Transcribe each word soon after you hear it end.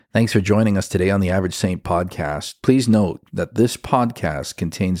Thanks for joining us today on the Average Saint podcast. Please note that this podcast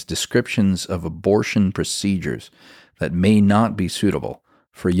contains descriptions of abortion procedures that may not be suitable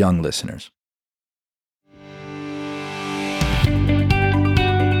for young listeners.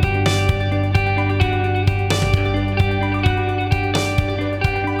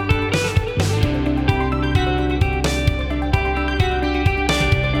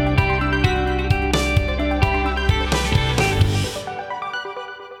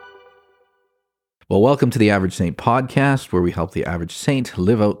 Well, welcome to the Average Saint podcast, where we help the average saint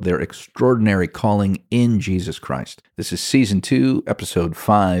live out their extraordinary calling in Jesus Christ. This is Season 2, Episode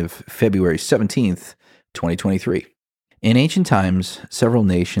 5, February 17th, 2023. In ancient times, several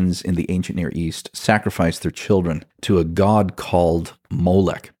nations in the ancient Near East sacrificed their children to a god called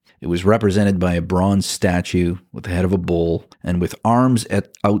Molech. It was represented by a bronze statue with the head of a bull and with arms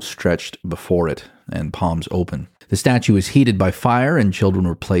outstretched before it and palms open. The statue was heated by fire, and children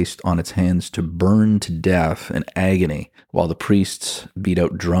were placed on its hands to burn to death in agony, while the priests beat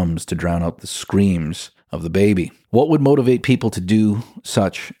out drums to drown out the screams of the baby. What would motivate people to do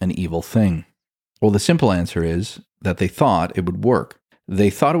such an evil thing? Well, the simple answer is that they thought it would work. They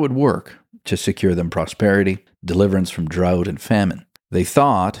thought it would work to secure them prosperity, deliverance from drought and famine. They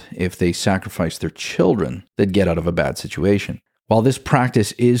thought if they sacrificed their children, they'd get out of a bad situation. While this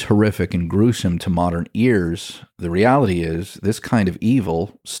practice is horrific and gruesome to modern ears, the reality is this kind of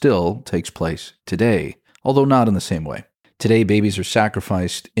evil still takes place today, although not in the same way. Today, babies are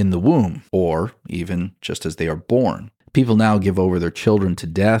sacrificed in the womb, or even just as they are born. People now give over their children to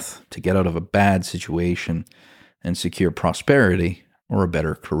death to get out of a bad situation and secure prosperity or a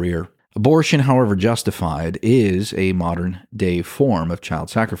better career. Abortion, however justified, is a modern-day form of child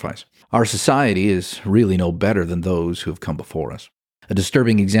sacrifice. Our society is really no better than those who have come before us. A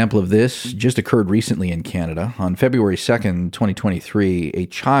disturbing example of this just occurred recently in Canada. On February 2nd, 2023, a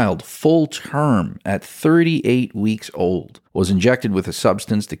child full term at 38 weeks old was injected with a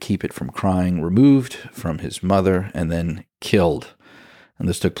substance to keep it from crying, removed from his mother, and then killed. And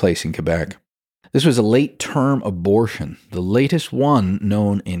this took place in Quebec. This was a late-term abortion, the latest one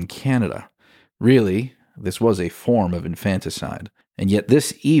known in Canada. Really, this was a form of infanticide, and yet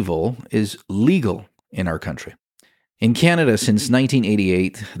this evil is legal in our country. In Canada, since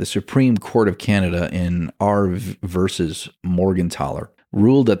 1988, the Supreme Court of Canada in R versus Morgentaler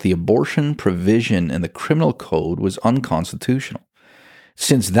ruled that the abortion provision in the criminal code was unconstitutional.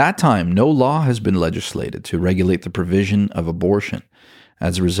 Since that time, no law has been legislated to regulate the provision of abortion.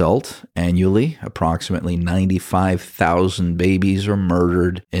 As a result, annually, approximately 95,000 babies are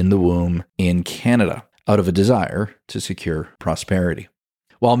murdered in the womb in Canada out of a desire to secure prosperity.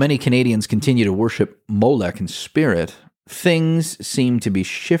 While many Canadians continue to worship Molech in spirit, things seem to be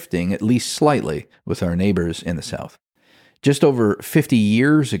shifting at least slightly with our neighbors in the South. Just over 50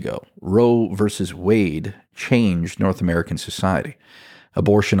 years ago, Roe versus Wade changed North American society.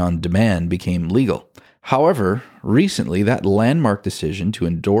 Abortion on demand became legal. However, recently that landmark decision to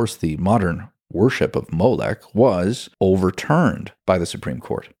endorse the modern worship of Molech was overturned by the Supreme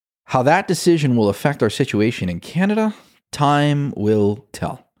Court. How that decision will affect our situation in Canada, time will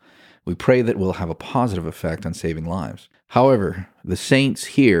tell. We pray that it will have a positive effect on saving lives. However, the saints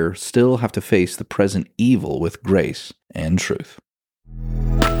here still have to face the present evil with grace and truth.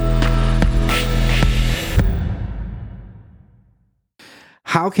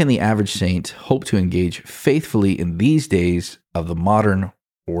 How can the average saint hope to engage faithfully in these days of the modern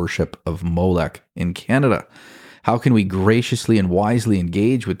worship of Molech in Canada? How can we graciously and wisely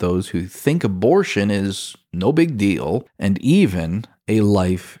engage with those who think abortion is no big deal and even a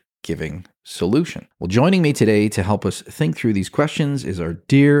life-giving solution? Well, joining me today to help us think through these questions is our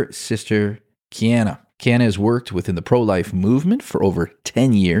dear sister, Kiana. Kiana has worked within the pro-life movement for over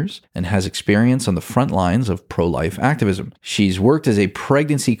 10 years and has experience on the front lines of pro-life activism. She's worked as a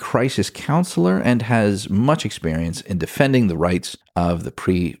pregnancy crisis counselor and has much experience in defending the rights of the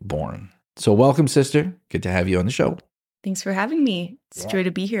preborn. So welcome, sister. Good to have you on the show. Thanks for having me. It's a joy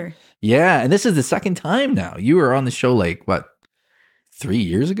to be here. Yeah, and this is the second time now. You were on the show 3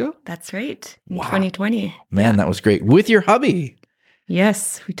 years ago? That's right. In 2020. Man, that was great. With your hubby.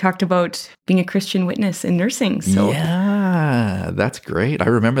 Yes, we talked about being a Christian witness in nursing. Yeah, that's great. I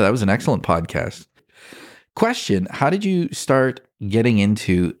remember that was an excellent podcast. Question, how did you start getting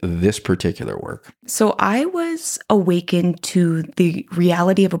into this particular work? So I was awakened to the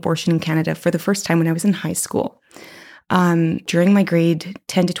reality of abortion in Canada for the first time when I was in high school. During my grade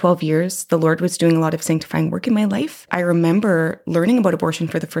 10 to 12 years, the Lord was doing a lot of sanctifying work in my life. I remember learning about abortion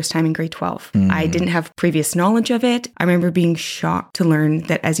for the first time in grade 12. I didn't have previous knowledge of it. I remember being shocked to learn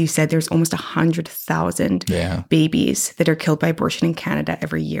that, as you said, there's almost 100,000 babies that are killed by abortion in Canada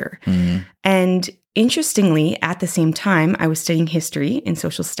every year. And interestingly, at the same time, I was studying history and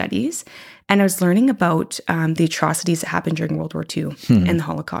social studies, and I was learning about the atrocities that happened during World War II and the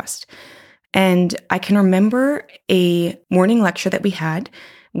Holocaust. And I can remember a morning lecture that we had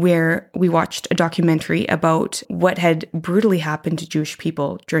where we watched a documentary about what had brutally happened to Jewish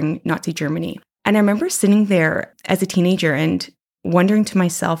people during Nazi Germany. And I remember sitting there as a teenager and wondering to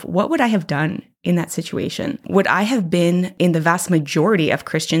myself, what would I have done in that situation? Would I have been in the vast majority of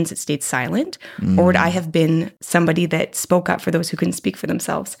Christians that stayed silent? Or would I have been somebody that spoke up for those who couldn't speak for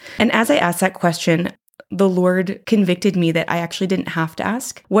themselves? And as I asked that question, the Lord convicted me that I actually didn't have to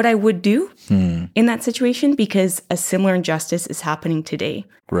ask what I would do in that situation, because a similar injustice is happening today.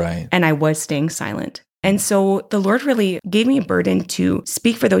 Right. And I was staying silent. And so the Lord really gave me a burden to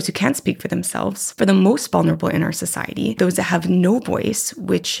speak for those who can't speak for themselves, for the most vulnerable in our society, those that have no voice,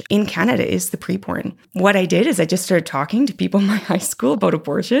 which in Canada is the preborn. What I did is I just started talking to people in my high school about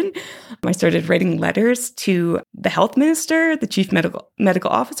abortion. I started writing letters to the health minister, the chief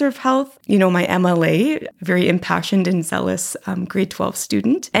medical officer of health, my MLA, very impassioned and zealous grade 12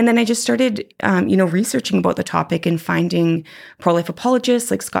 student. And then I just started, researching about the topic and finding pro-life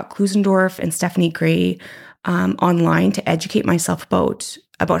apologists like Scott Klusendorf and Stephanie Gray online to educate myself about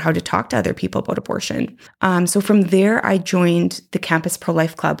how to talk to other people about abortion. So from there, I joined the Campus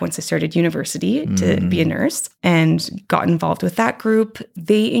Pro-Life Club once I started university to be a nurse and got involved with that group.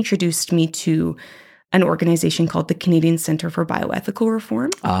 They introduced me to an organization called the Canadian Centre for Bioethical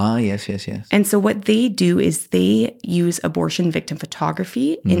Reform. Ah, yes. And so what they do is they use abortion victim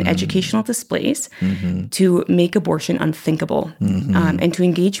photography in educational displays to make abortion unthinkable and to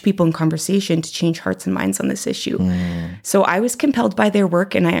engage people in conversation to change hearts and minds on this issue. So I was compelled by their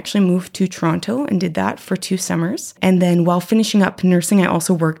work, and I actually moved to Toronto and did that for 2 summers. And then while finishing up nursing, I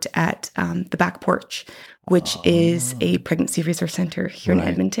also worked at the Back Porch, which is a pregnancy resource center here in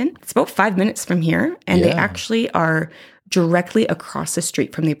Edmonton. It's about 5 minutes from here, and they actually are directly across the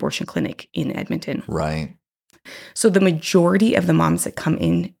street from the abortion clinic in Edmonton. Right. So the majority of the moms that come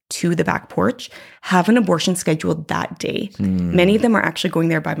in to the Back Porch have an abortion scheduled that day. Many of them are actually going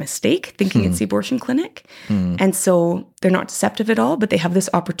there by mistake, thinking it's the abortion clinic. And so they're not deceptive at all, but they have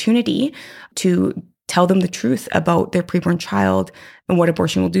this opportunity to tell them the truth about their preborn child and what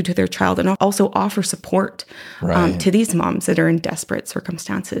abortion will do to their child, and also offer support to these moms that are in desperate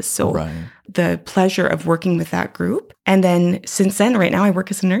circumstances. So the pleasure of working with that group. And then since then, right now I work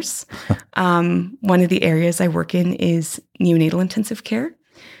as a nurse. One of the areas I work in is neonatal intensive care.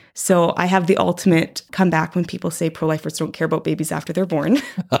 So I have the ultimate comeback when people say pro-lifers don't care about babies after they're born.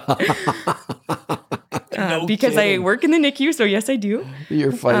 Because I work in the NICU, so yes, I do.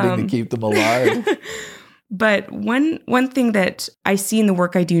 You're fighting to keep them alive. But one thing that I see in the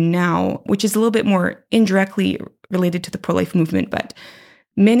work I do now, which is a little bit more indirectly related to the pro-life movement, but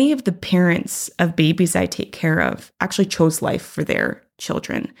many of the parents of babies I take care of actually chose life for their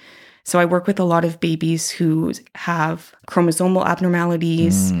children. So I work with a lot of babies who have chromosomal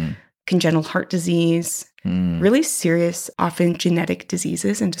abnormalities, congenital heart disease, really serious, often genetic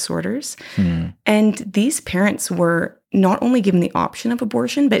diseases and disorders. And these parents were not only given the option of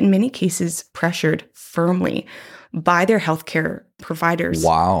abortion, but in many cases pressured firmly by their healthcare providers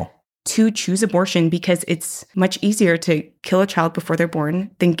to choose abortion, because it's much easier to kill a child before they're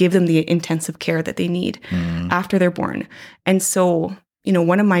born than give them the intensive care that they need after they're born. And so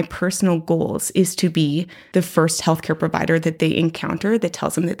one of my personal goals is to be the first healthcare provider that they encounter that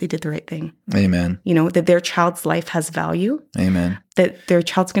tells them that they did the right thing. Amen. That their child's life has value. Amen. That their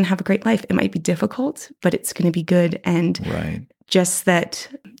child's going to have a great life. It might be difficult, but it's going to be good. And just that,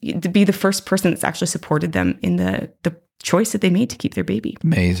 to be the first person that's actually supported them in the choice that they made to keep their baby.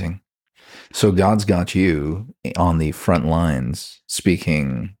 Amazing. So God's got you on the front lines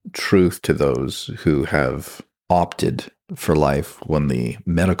speaking truth to those who have opted for life when the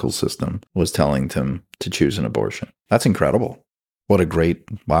medical system was telling them to choose an abortion. That's incredible. What a great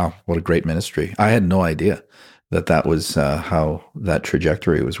ministry. I had no idea that was how that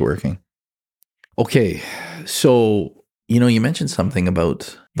trajectory was working. Okay, so, you mentioned something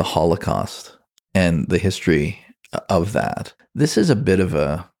about the Holocaust and the history of that. This is a bit of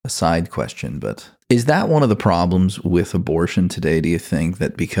a side question, but is that one of the problems with abortion today, do you think,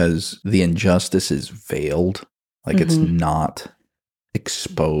 that because the injustice is veiled, like it's not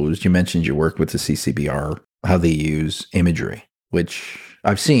exposed? You mentioned you work with the CCBR, how they use imagery, which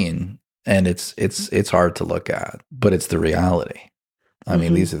I've seen And it's hard to look at, but it's the reality. I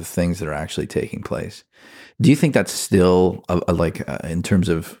mean, these are the things that are actually taking place. Do you think that's still in terms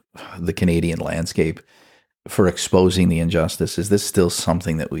of the Canadian landscape for exposing the injustice? Is this still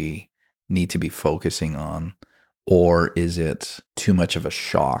something that we need to be focusing on, or is it too much of a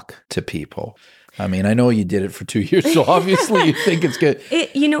shock to people? I mean, I know you did it for 2 years, so obviously you think it's good.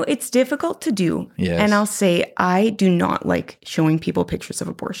 It's difficult to do. Yes. And I'll say, I do not like showing people pictures of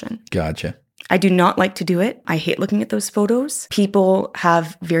abortion. Gotcha. I do not like to do it. I hate looking at those photos. People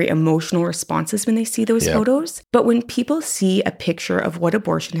have very emotional responses when they see those photos. But when people see a picture of what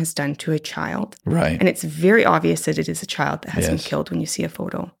abortion has done to a child, right, and it's very obvious that it is a child that has been killed when you see a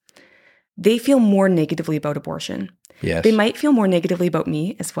photo, they feel more negatively about abortion. Yes. They might feel more negatively about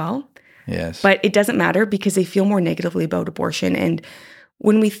me as well. Yes. But it doesn't matter because they feel more negatively about abortion. And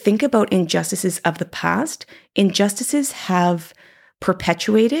when we think about injustices of the past, injustices have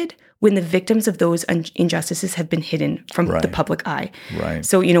perpetuated when the victims of those injustices have been hidden from the public eye. Right.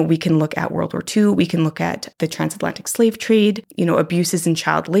 So, we can look at World War II, we can look at the transatlantic slave trade, abuses in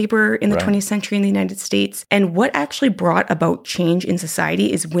child labor in the 20th century in the United States. And what actually brought about change in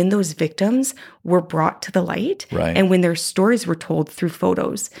society is when those victims were brought to the light and when their stories were told through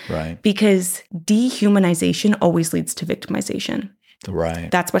photos. Right. Because dehumanization always leads to victimization. Right.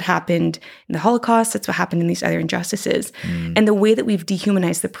 That's what happened in the Holocaust. That's what happened in these other injustices. And the way that we've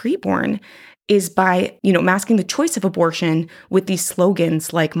dehumanized the preborn is by, masking the choice of abortion with these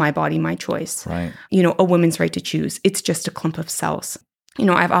slogans like "my body, my choice." Right. A woman's right to choose. It's just a clump of cells.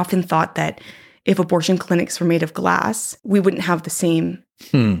 I've often thought that if abortion clinics were made of glass, we wouldn't have the same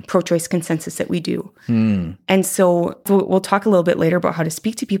pro-choice consensus that we do. And so we'll talk a little bit later about how to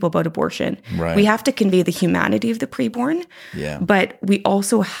speak to people about abortion. Right. We have to convey the humanity of the preborn, but we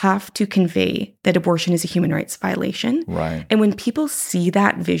also have to convey that abortion is a human rights violation. Right. And when people see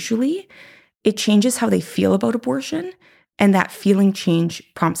that visually, it changes how they feel about abortion, and that feeling change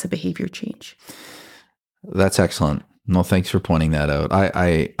prompts a behavior change. That's excellent. No, thanks for pointing that out.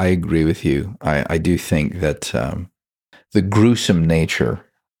 I agree with you. I do think that the gruesome nature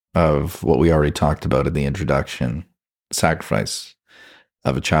of what we already talked about in the introduction, sacrifice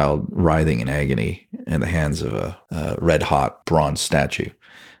of a child writhing in agony in the hands of a red-hot bronze statue,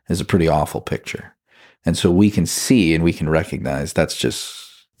 is a pretty awful picture. And so we can see and we can recognize this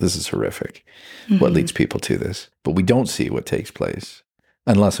is horrific, what leads people to this. But we don't see what takes place.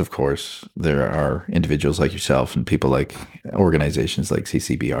 Unless, of course, there are individuals like yourself and people like organizations like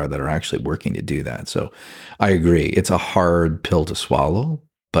CCBR that are actually working to do that. So I agree. It's a hard pill to swallow.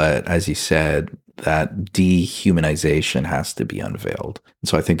 But as you said, that dehumanization has to be unveiled. And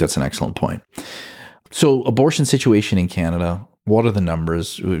so I think that's an excellent point. So abortion situation in Canada, what are the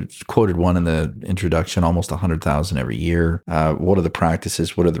numbers? We quoted one in the introduction, almost 100,000 every year. What are the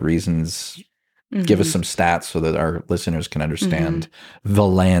practices? What are the reasons? Give us some stats so that our listeners can understand the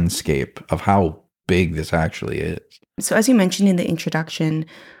landscape of how big this actually is. So as you mentioned in the introduction,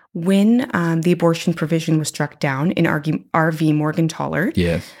 when the abortion provision was struck down in R.V.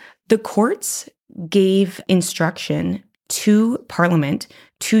 Morgentaler, the courts gave instruction to Parliament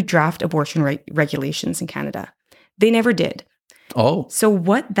to draft abortion regulations in Canada. They never did. Oh. So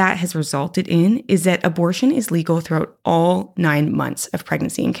what that has resulted in is that abortion is legal throughout all 9 months of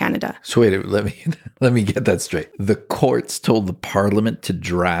pregnancy in Canada. So wait, let me get that straight. The courts told the Parliament to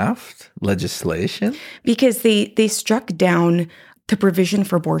draft legislation? Because they struck down the provision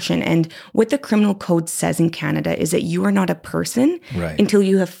for abortion. And what the criminal code says in Canada is that you are not a person until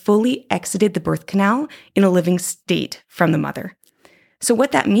you have fully exited the birth canal in a living state from the mother. So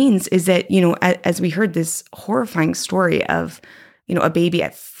what that means is that, as we heard this horrifying story of, a baby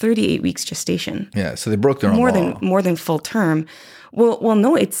at 38 weeks gestation. Yeah, so they broke their own law. More than full term. Well,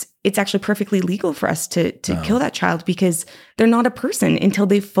 no, it's actually perfectly legal for us to kill that child because they're not a person until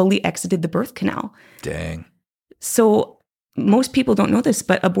they've fully exited the birth canal. Dang. So most people don't know this,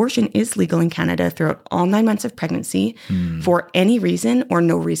 but abortion is legal in Canada throughout all 9 months of pregnancy for any reason or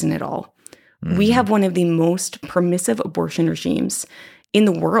no reason at all. We have one of the most permissive abortion regimes in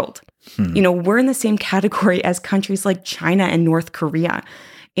the world. We're in the same category as countries like China and North Korea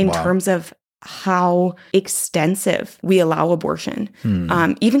in terms of how extensive we allow abortion,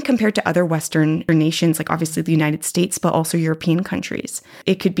 even compared to other Western nations, like obviously the United States, but also European countries.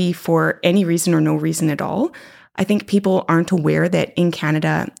 It could be for any reason or no reason at all. I think people aren't aware that in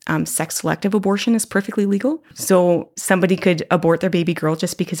Canada, sex-selective abortion is perfectly legal. So somebody could abort their baby girl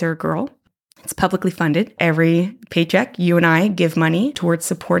just because they're a girl. It's publicly funded. Every paycheck, you and I give money towards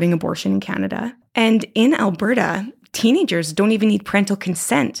supporting abortion in Canada. And in Alberta, teenagers don't even need parental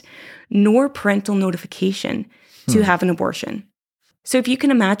consent nor parental notification to have an abortion. So if you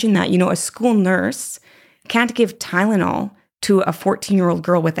can imagine that, a school nurse can't give Tylenol to a 14-year-old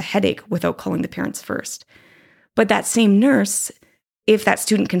girl with a headache without calling the parents first. But that same nurse, if that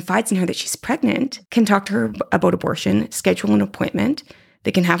student confides in her that she's pregnant, can talk to her about abortion, schedule an appointment.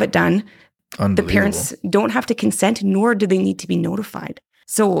 They can have it done. The parents don't have to consent, nor do they need to be notified.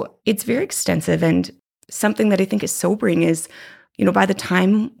 So it's very extensive. And something that I think is sobering is, by the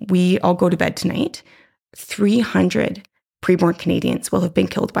time we all go to bed tonight, 300 preborn Canadians will have been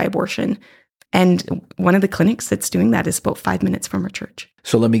killed by abortion. And one of the clinics that's doing that is about 5 minutes from our church.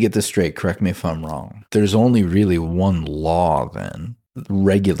 So let me get this straight. Correct me if I'm wrong. There's only really one law then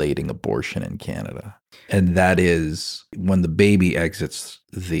regulating abortion in Canada. And that is when the baby exits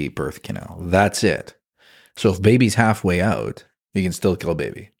the birth canal. That's it. So if baby's halfway out, you can still kill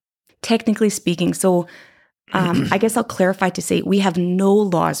baby. Technically speaking. So I guess I'll clarify to say we have no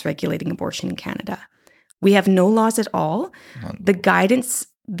laws regulating abortion in Canada. We have no laws at all. The guidance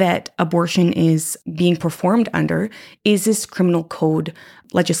that abortion is being performed under is this criminal code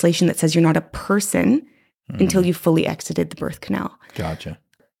legislation that says you're not a person until you've fully exited the birth canal. Gotcha.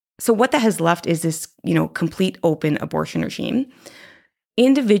 So what that has left is this, complete open abortion regime.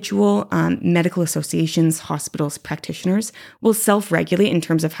 Individual medical associations, hospitals, practitioners will self-regulate in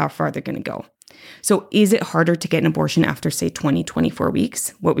terms of how far they're going to go. So is it harder to get an abortion after, say, 20, 24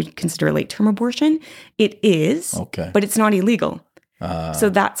 weeks, what we consider a late-term abortion? It is, but it's not illegal. So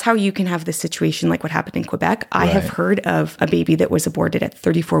that's how you can have this situation like what happened in Quebec. I have heard of a baby that was aborted at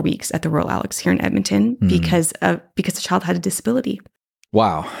 34 weeks at the Royal Alex here in Edmonton because the child had a disability.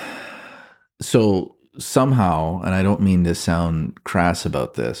 Wow. So somehow, and I don't mean to sound crass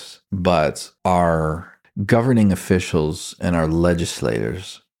about this, but our governing officials and our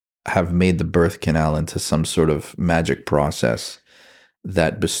legislators have made the birth canal into some sort of magic process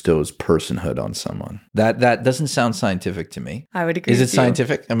that bestows personhood on someone. That doesn't sound scientific to me. I would agree. Is it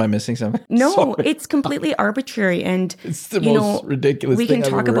scientific? Am I missing something? No, Sorry. It's completely arbitrary. And it's the most ridiculous thing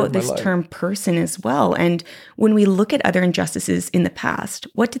I've ever heard in my life. We can talk about this term person as well. And when we look at other injustices in the past,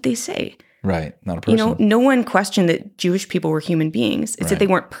 what did they say? Right, not a person. No one questioned that Jewish people were human beings. It's that they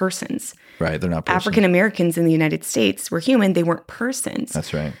weren't persons. Right, they're not persons. African Americans in the United States were human. They weren't persons.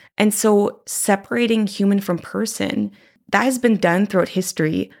 That's right. And so separating human from person, that has been done throughout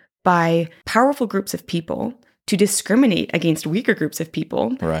history by powerful groups of people to discriminate against weaker groups of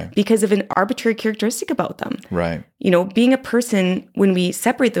people because of an arbitrary characteristic about them. Right. Being a person, when we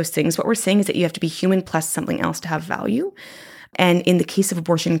separate those things, what we're saying is that you have to be human plus something else to have value. And in the case of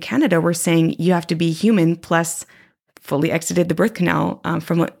abortion in Canada, we're saying you have to be human plus fully exited the birth canal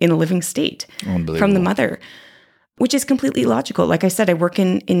in a living state from the mother, which is completely illogical. Like I said, I work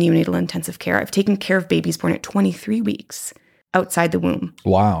in neonatal intensive care. I've taken care of babies born at 23 weeks outside the womb.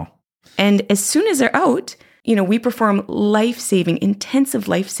 Wow. And as soon as they're out, we perform intensive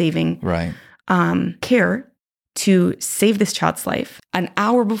life-saving care to save this child's life. An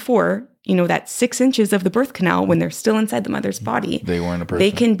hour before, that 6 inches of the birth canal, when they're still inside the mother's body, they weren't a person.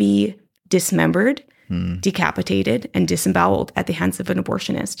 They can be dismembered, decapitated, and disemboweled at the hands of an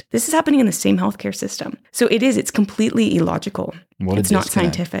abortionist. This is happening in the same healthcare system. So it's completely illogical. It's not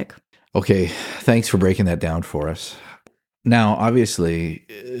scientific. Okay, thanks for breaking that down for us. Now, obviously,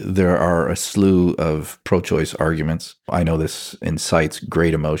 there are a slew of pro-choice arguments. I know this incites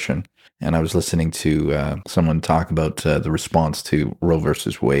great emotion. And I was listening to someone talk about the response to Roe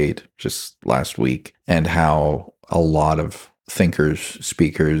versus Wade just last week, and how a lot of thinkers,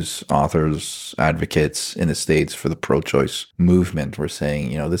 speakers, authors, advocates in the States for the pro-choice movement were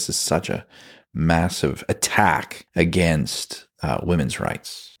saying, this is such a massive attack against women's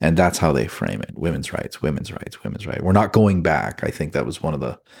rights. And that's how they frame it. Women's rights, women's rights, women's rights. We're not going back. I think that was one of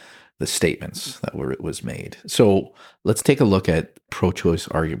the statements that was made. So let's take a look at pro-choice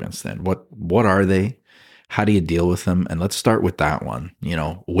arguments then. What are they? How do you deal with them? And let's start with that one,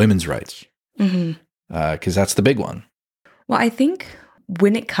 women's rights, because that's the big one. Well, I think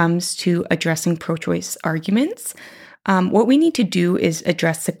when it comes to addressing pro-choice arguments, what we need to do is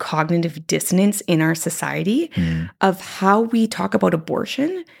address the cognitive dissonance in our society of how we talk about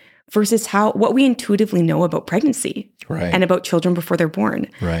abortion versus what we intuitively know about pregnancy and about children before they're born.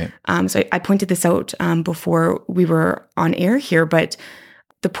 Right. So I pointed this out before we were on air here, but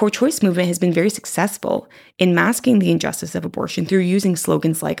the pro-choice movement has been very successful in masking the injustice of abortion through using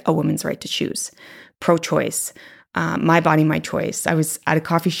slogans like a woman's right to choose, pro-choice, my body, my choice. I was at a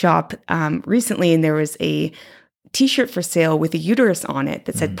coffee shop recently, and there was a T-shirt for sale with a uterus on it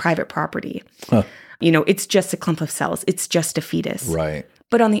that said private property. Huh. It's just a clump of cells. It's just a fetus. Right.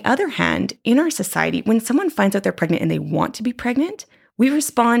 But on the other hand, in our society, when someone finds out they're pregnant and they want to be pregnant, we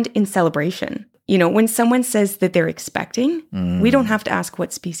respond in celebration. When someone says that they're expecting, we don't have to ask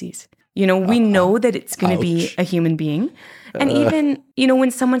what species. We know that it's going to be a human being. And even,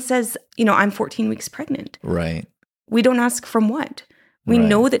 when someone says, I'm 14 weeks pregnant. Right. We don't ask from what. We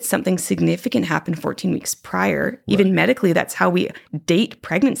know that something significant happened 14 weeks prior. Even medically, that's how we date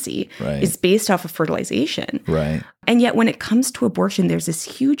pregnancy, is based off of fertilization. Right. And yet when it comes to abortion, there's this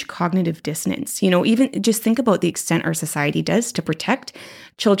huge cognitive dissonance. Even just think about the extent our society does to protect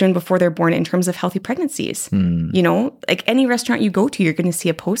children before they're born in terms of healthy pregnancies. Like any restaurant you go to, you're going to see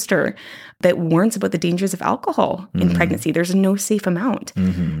a poster that warns about the dangers of alcohol in pregnancy. There's no safe amount.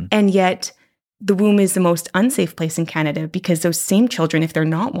 And yet the womb is the most unsafe place in Canada because those same children, if they're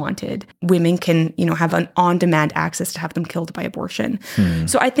not wanted, women can, have an on-demand access to have them killed by abortion.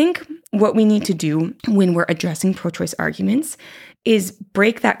 So I think what we need to do when we're addressing pro-choice arguments is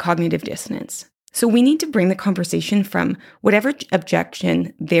break that cognitive dissonance. So we need to bring the conversation from whatever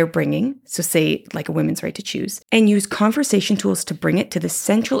objection they're bringing, so say like a women's right to choose, and use conversation tools to bring it to the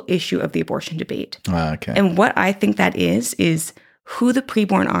central issue of the abortion debate. Okay. And what I think that is who the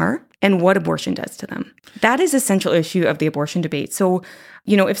preborn are and what abortion does to them. That is a central issue of the abortion debate. So,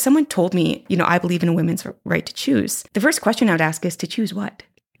 if someone told me, I believe in a women's right to choose, the first question I would ask is to choose what?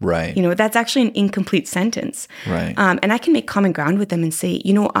 Right. That's actually an incomplete sentence. Right. And I can make common ground with them and say,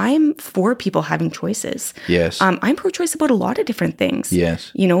 I'm for people having choices. Yes. I'm pro-choice about a lot of different things.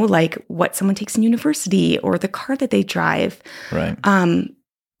 Yes. Like what someone takes in university or the car that they drive. Right.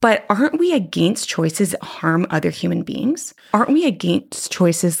 But aren't we against choices that harm other human beings? Aren't we against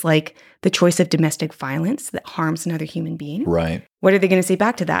choices like the choice of domestic violence that harms another human being? Right. What are they going to say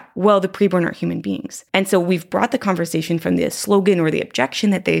back to that? Well, the preborn aren't human beings. And so we've brought the conversation from the slogan or the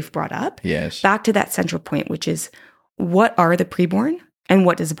objection that they've brought up back to that central point, which is what are the preborn and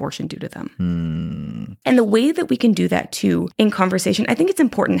what does abortion do to them? And the way that we can do that too in conversation, I think it's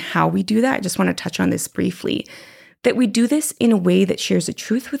important how we do that. I just want to touch on this briefly. That we do this in a way that shares the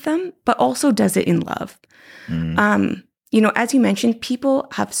truth with them, but also does it in love. As you mentioned, people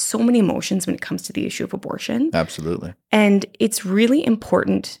have so many emotions when it comes to the issue of abortion. Absolutely. And it's really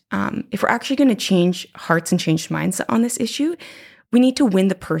important, if we're actually going to change hearts and change minds on this issue, we need to win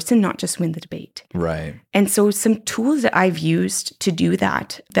the person, not just win the debate. Right. And so some tools that I've used to do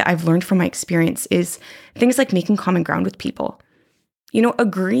that I've learned from my experience is things like making common ground with people.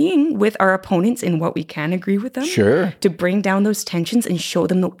 Agreeing with our opponents in what we can agree with them. Sure. To bring down those tensions and show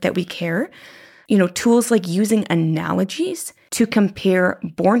them that we care. Tools like using analogies to compare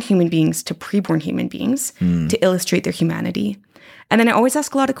born human beings to preborn human beings to illustrate their humanity. And then I always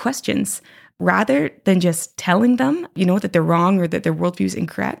ask a lot of questions. Rather than just telling them, that they're wrong or that their worldview is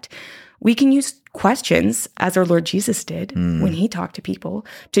incorrect, we can use questions, as our Lord Jesus did when he talked to people,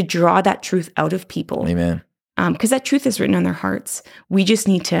 to draw that truth out of people. Amen. Because that truth is written on their hearts. We just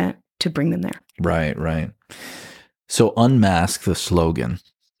need to bring them there. Right, right. So unmask the slogan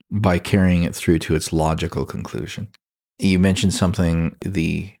by carrying it through to its logical conclusion. You mentioned something,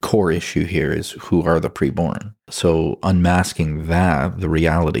 the core issue here is who are the preborn. So unmasking that, the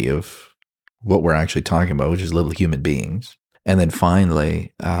reality of what we're actually talking about, which is little human beings. And then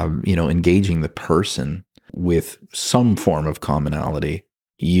finally, engaging the person with some form of commonality,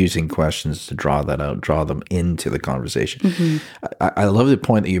 using questions to draw that out, draw them into the conversation. I love the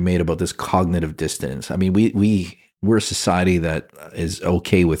point that you made about this cognitive dissonance. I mean, we're a society that is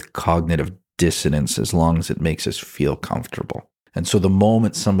okay with cognitive dissonance as long as it makes us feel comfortable. And so the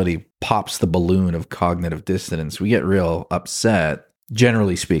moment somebody pops the balloon of cognitive dissonance, we get real upset,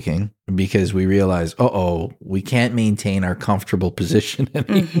 generally speaking, because we realize, we can't maintain our comfortable position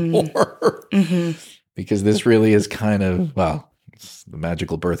anymore. Because this really is kind of, it's the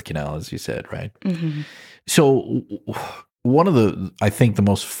magical birth canal, as you said, right? So one of I think the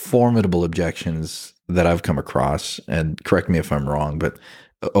most formidable objections that I've come across, and correct me if I'm wrong, but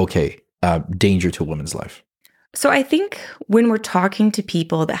danger to a woman's life. So I think when we're talking to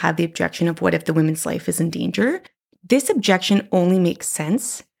people that have the objection of what if the woman's life is in danger, this objection only makes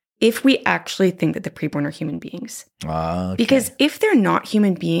sense if we actually think that the preborn are human beings. Okay. Because if they're not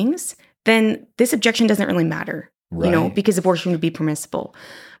human beings, then this objection doesn't really matter. Right. Because abortion would be permissible.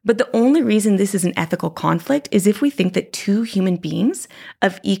 But the only reason this is an ethical conflict is if we think that two human beings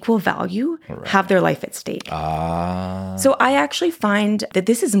of equal value have their life at stake. So I actually find that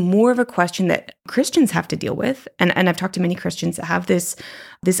this is more of a question that Christians have to deal with. And I've talked to many Christians that have this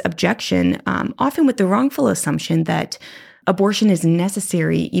objection, often with the wrongful assumption that abortion is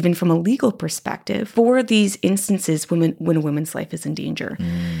necessary, even from a legal perspective, for these instances when a woman's life is in danger.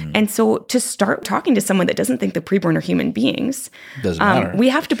 And so to start talking to someone that doesn't think the preborn are human beings, Doesn't matter. we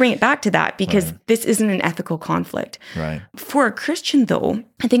have to bring it back to that because Right. this isn't an ethical conflict. Right. For a Christian, though,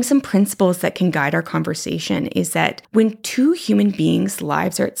 I think some principles that can guide our conversation is that when two human beings'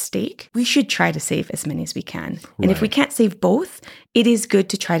 lives are at stake, we should try to save as many as we can. And if we can't save both, it is good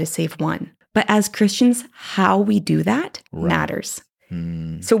to try to save one. But as Christians, how we do that matters.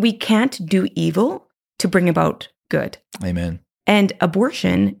 So we can't do evil to bring about good. Amen. And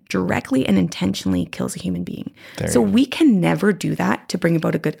abortion directly and intentionally kills a human being. So we can never do that to bring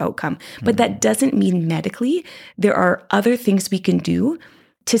about a good outcome. But that doesn't mean medically there are other things we can do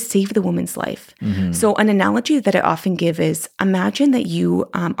to save the woman's life. So an analogy that I often give is imagine that you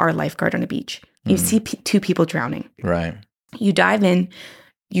are a lifeguard on a beach. You see two people drowning. Right. You dive in,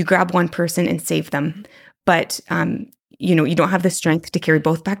 you grab one person and save them. But, you don't have the strength to carry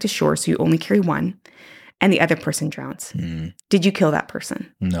both back to shore, so you only carry one. And the other person drowns. Did you kill that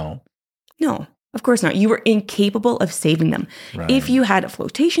person? No. No, of course not. You were incapable of saving them. Right. If you had a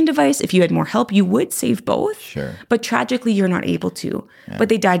flotation device, if you had more help, you would save both. Sure. But tragically, you're not able to. But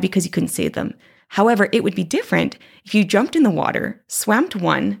they died because you couldn't save them. However, it would be different if you jumped in the water, swam to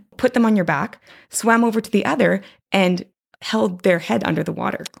one, put them on your back, swam over to the other, and held their head under the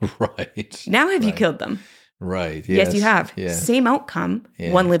water. Right. Now have you killed them? Right. Yes, you have. Yes. Same outcome.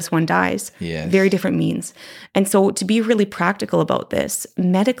 One lives, one dies. Yes. Very different means. And so to be really practical about this,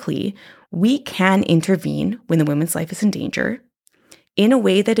 medically, we can intervene when the woman's life is in danger in a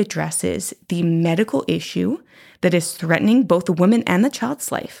way that addresses the medical issue that is threatening both the woman and the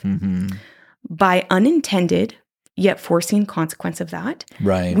child's life. By unintended yet foreseen consequence of that,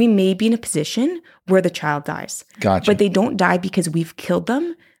 Right. we may be in a position where the child dies. Gotcha. But they don't die because we've killed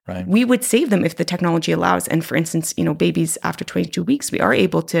them. Right. We would save them if the technology allows. And for instance, babies after 22 weeks, we are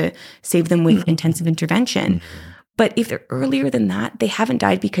able to save them with intensive intervention. But if they're earlier than that, they haven't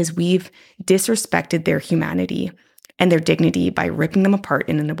died because we've disrespected their humanity and their dignity by ripping them apart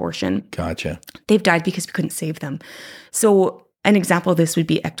in an abortion. Gotcha. They've died because we couldn't save them. So an example of this would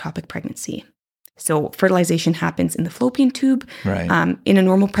be ectopic pregnancy. So fertilization happens in the fallopian tube. Right. In a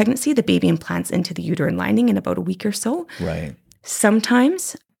normal pregnancy, the baby implants into the uterine lining in about a week or so. Right.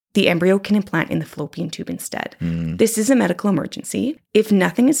 Sometimes the embryo can implant in the fallopian tube instead. This is a medical emergency. If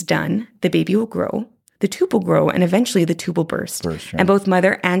nothing is done, the baby will grow, the tube will grow, and eventually the tube will burst. Right. And both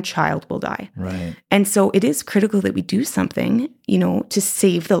mother and child will die. Right. And so it is critical that we do something, to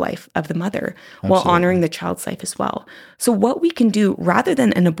save the life of the mother while honoring the child's life as well. So what we can do rather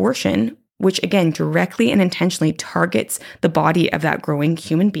than an abortion, which again directly and intentionally targets the body of that growing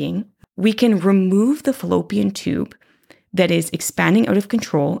human being, we can remove the fallopian tube that is expanding out of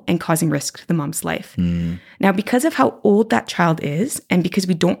control and causing risk to the mom's life. Now, because of how old that child is, and because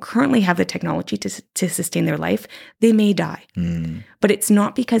we don't currently have the technology to sustain their life, they may die. But it's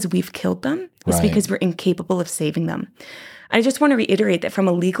not because we've killed them. It's Right. because we're incapable of saving them. I just want to reiterate that from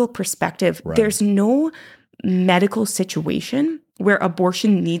a legal perspective, there's no medical situation where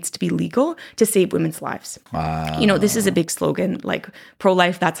abortion needs to be legal to save women's lives. This is a big slogan, like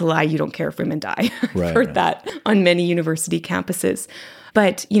pro-life, that's a lie, you don't care if women die. I've heard that on many university campuses.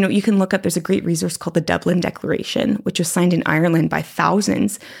 But, you can look up, there's a great resource called the Dublin Declaration, which was signed in Ireland by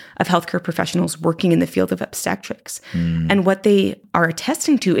thousands of healthcare professionals working in the field of obstetrics. And what they are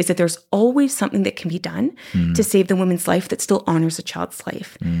attesting to is that there's always something that can be done to save the woman's life that still honors a child's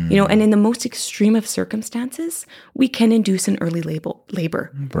life. And in the most extreme of circumstances, we can induce an early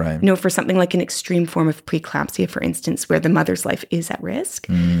labor. Right. For something like an extreme form of preeclampsia, for instance, where the mother's life is at risk.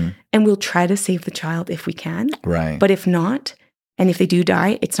 And we'll try to save the child if we can. Right. But if not, and if they do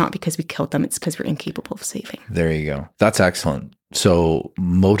die, it's not because we killed them, it's because we're incapable of saving. There you go. That's excellent. So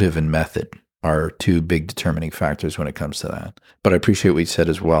motive and method are two big determining factors when it comes to that. But I appreciate what you said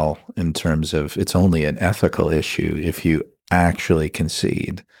as well in terms of it's only an ethical issue if you actually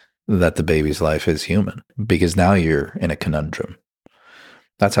concede that the baby's life is human, because now you're in a conundrum.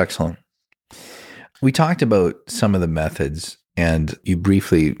 That's excellent. We talked about some of the methods and you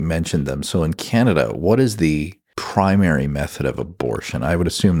briefly mentioned them. So in Canada, what is the primary method of abortion? I would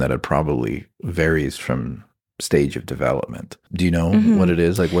assume that it probably varies from stage of development. Do you know what it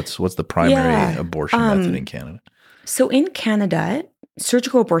is? Like what's the primary abortion method in Canada? So in Canada,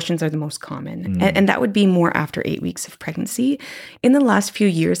 surgical abortions are the most common, and that would be more after 8 weeks of pregnancy. In the last few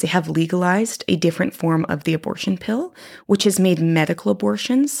years, they have legalized a different form of the abortion pill, which has made medical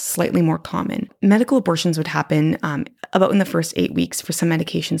abortions slightly more common. Medical abortions would happen about in the first 8 weeks for some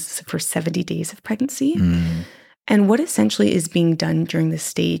medications for 70 days of pregnancy. And what essentially is being done during this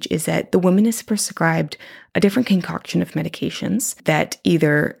stage is that the woman is prescribed a different concoction of medications that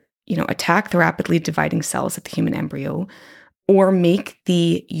either, attack the rapidly dividing cells of the human embryo, or make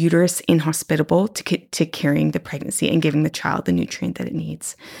the uterus inhospitable to carrying the pregnancy and giving the child the nutrient that it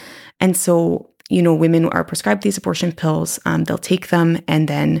needs. And so, women are prescribed these abortion pills. They'll take them, and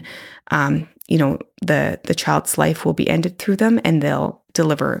then, the child's life will be ended through them, and they'll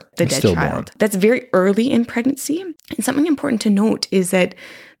deliver the dead child. That's very early in pregnancy. And something important to note is that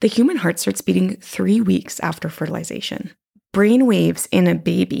the human heart starts beating 3 weeks after fertilization. Brain waves in a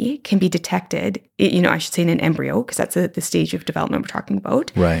baby can be detected, I should say in an embryo, because that's the stage of development we're talking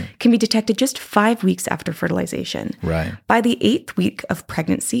about, right, can be detected just 5 weeks after fertilization. Right. By the 8th week of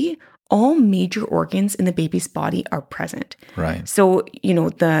pregnancy, all major organs in the baby's body are present. Right. So,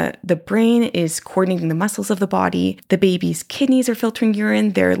 the brain is coordinating the muscles of the body. The baby's kidneys are filtering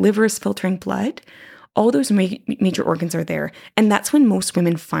urine. Their liver is filtering blood. All those major organs are there. And that's when most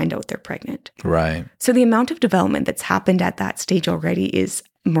women find out they're pregnant. Right. So the amount of development that's happened at that stage already is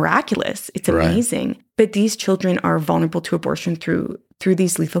miraculous. It's amazing. Right. But these children are vulnerable to abortion through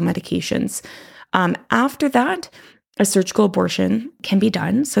these lethal medications. After that, a surgical abortion can be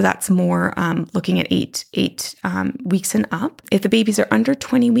done. So that's more looking at eight weeks and up. If the babies are under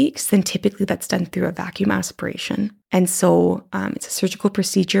 20 weeks, then typically that's done through a vacuum aspiration. And so it's a surgical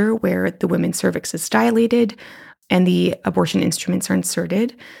procedure where the woman's cervix is dilated and the abortion instruments are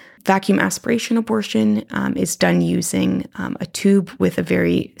inserted. Vacuum aspiration abortion is done using a tube with a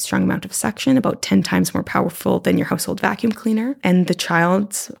very strong amount of suction, about 10 times more powerful than your household vacuum cleaner. And the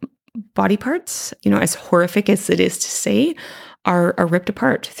child's body parts, as horrific as it is to say, are ripped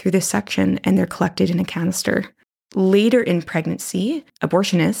apart through this section, and they're collected in a canister. Later in pregnancy,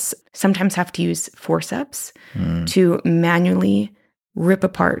 abortionists sometimes have to use forceps to manually rip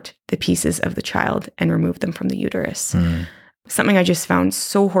apart the pieces of the child and remove them from the uterus. Something I just found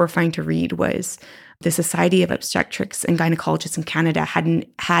so horrifying to read was the Society of Obstetrics and Gynecologists in Canada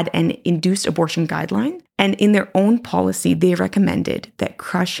had an induced abortion guideline. And in their own policy, they recommended that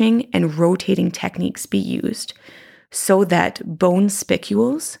crushing and rotating techniques be used so that bone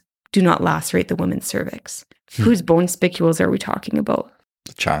spicules do not lacerate the woman's cervix. Whose bone spicules are we talking about?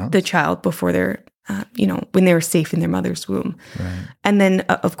 The child? The child before they're, when they're safe in their mother's womb. Right. And then,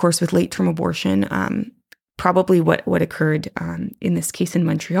 of course, with late-term abortion, probably what occurred in this case in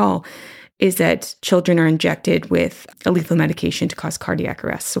Montreal is that children are injected with a lethal medication to cause cardiac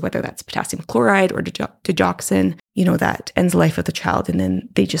arrest. So whether that's potassium chloride or digoxin, that ends the life of the child, and then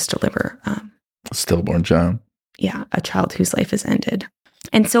they just deliver a stillborn child. Yeah, a child whose life is ended.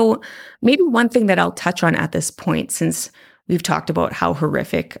 And so maybe one thing that I'll touch on at this point, since we've talked about how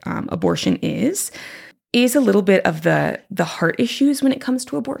horrific abortion is a little bit of the heart issues when it comes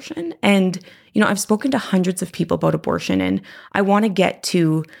to abortion. And, I've spoken to hundreds of people about abortion, and I want to get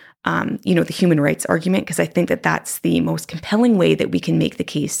to, the human rights argument, because I think that that's the most compelling way that we can make the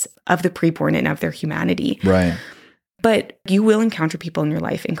case of the preborn and of their humanity. Right. But you will encounter people in your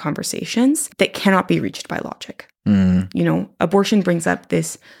life in conversations that cannot be reached by logic. Abortion brings up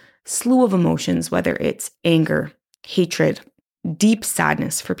this slew of emotions, whether it's anger, hatred, deep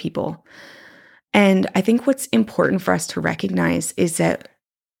sadness for people. And I think what's important for us to recognize is that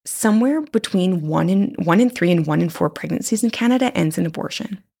somewhere between 1 in 3 and 1 in 4 pregnancies in Canada ends in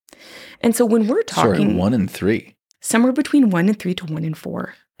abortion. And so when we're talking... Sorry, 1 in 3? Somewhere between 1 in 3 to 1 in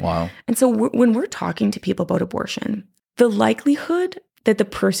 4. Wow. And so when we're talking to people about abortion, the likelihood that the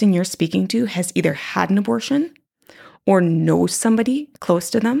person you're speaking to has either had an abortion or knows somebody close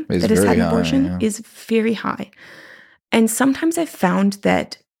to them that has had an abortion is very high. And sometimes I've found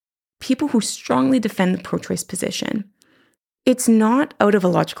that people who strongly defend the pro-choice position, it's not out of a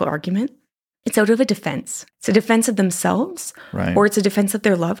logical argument. It's out of a defense. It's a defense of themselves, right, or it's a defense of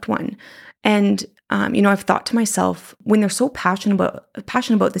their loved one. And, I've thought to myself, when they're so passionate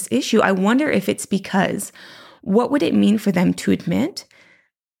about this issue, I wonder if it's because what would it mean for them to admit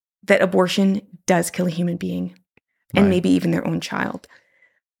that abortion does kill a human being and maybe even their own child?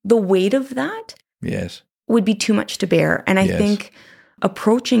 The weight of that would be too much to bear. And I think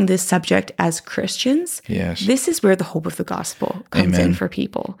approaching this subject as Christians, this is where the hope of the gospel comes in for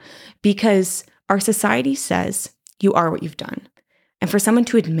people. Because our society says, you are what you've done. And for someone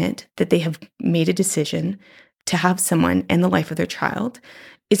to admit that they have made a decision to have someone end the life of their child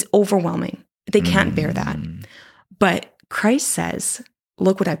is overwhelming. They can't bear that. But Christ says,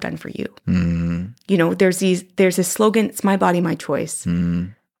 look what I've done for you. There's this slogan, it's my body, my choice.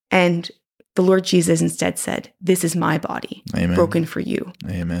 And the Lord Jesus instead said, this is my body, broken for you.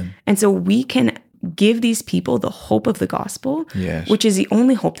 Amen. And so we can give these people the hope of the gospel, which is the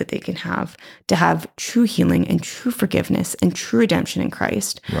only hope that they can have to have true healing and true forgiveness and true redemption in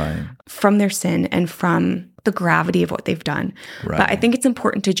Christ from their sin and from the gravity of what they've done. Right. But I think it's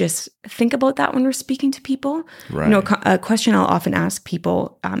important to just think about that when we're speaking to people. Right. You know, a question I'll often ask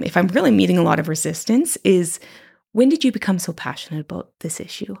people, if I'm really meeting a lot of resistance, is when did you become so passionate about this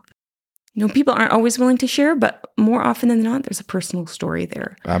issue? You know, people aren't always willing to share, but more often than not, there's a personal story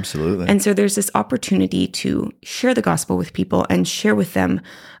there. Absolutely. And so there's this opportunity to share the gospel with people and share with them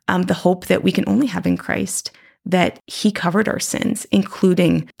the hope that we can only have in Christ, that he covered our sins,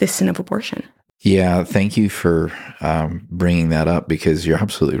 including the sin of abortion. Yeah, thank you for bringing that up, because you're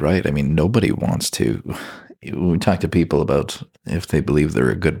absolutely right. I mean, nobody wants to. When we talk to people about if they believe they're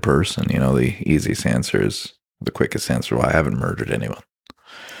a good person, you know, the easiest answer is the quickest answer. Well, I haven't murdered anyone.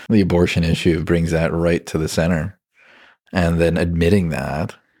 The abortion issue brings that right to the center. And then admitting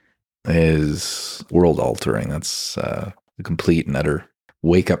that is world altering. That's a complete and utter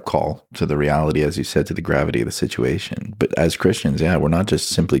wake-up call to the reality, as you said, to the gravity of the situation. But as Christians, we're not just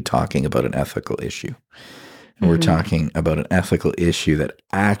simply talking about an ethical issue. We're talking about an ethical issue that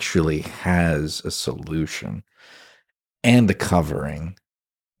actually has a solution and a covering,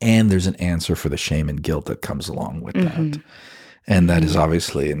 and there's an answer for the shame and guilt that comes along with that. And that is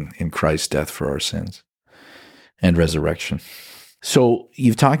obviously in Christ's death for our sins and resurrection. So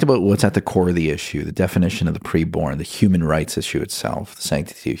you've talked about what's at the core of the issue, the definition of the preborn, the human rights issue itself, the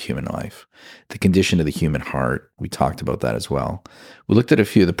sanctity of human life, the condition of the human heart. We talked about that as well. We looked at a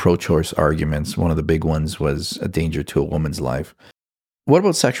few of the pro-choice arguments. One of the big ones was a danger to a woman's life. What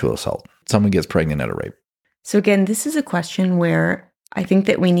about sexual assault? Someone gets pregnant out of rape. So again, this is a question where I think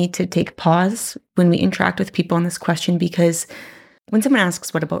that we need to take pause when we interact with people on this question, because when someone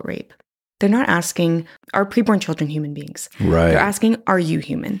asks, what about rape? They're not asking, are preborn children human beings? Right. They're asking, are you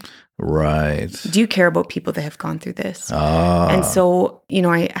human? Right. Do you care about people that have gone through this? And so, you know,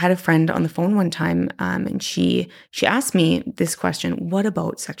 I had a friend on the phone one time, and she asked me this question, what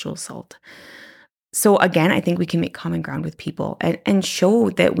about sexual assault? So again, I think we can make common ground with people and show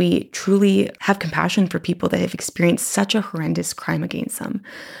that we truly have compassion for people that have experienced such a horrendous crime against them.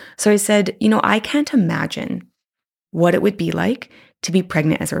 So I said, you know, I can't imagine what it would be like to be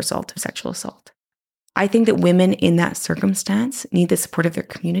pregnant as a result of sexual assault. I think that women in that circumstance need the support of their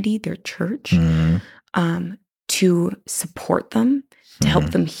community, their church, to support them, to help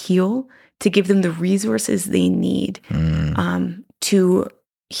them heal, to give them the resources they need to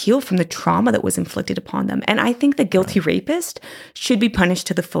heal from the trauma that was inflicted upon them. And I think the guilty rapist should be punished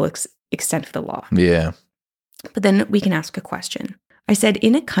to the full extent of the law. Yeah. But then we can ask a question. I said,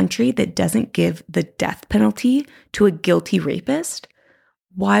 in a country that doesn't give the death penalty to a guilty rapist,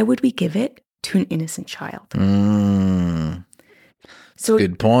 why would we give it to an innocent child? So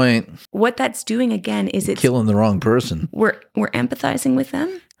good point. What that's doing again is it's killing the wrong person. We're empathizing with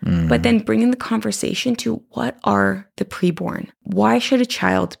them, but then bringing the conversation to what are the preborn? Why should a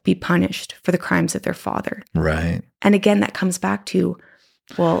child be punished for the crimes of their father? Right. And again, that comes back to,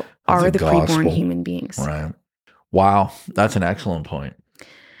 well, are the preborn human beings? Right. Wow, that's an excellent point.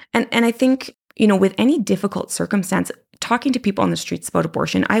 And I think, you know, with any difficult circumstance, talking to people on the streets about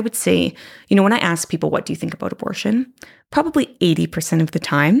abortion, I would say, you know, when I ask people, what do you think about abortion? Probably 80% of the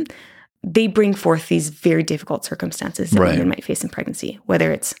time, they bring forth these very difficult circumstances that women might face in pregnancy,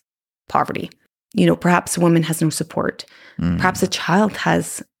 whether it's poverty, you know, perhaps a woman has no support, perhaps a child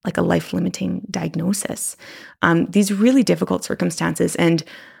has like a life-limiting diagnosis, these really difficult circumstances. And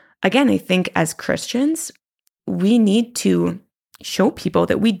again, I think as Christians, we need to show people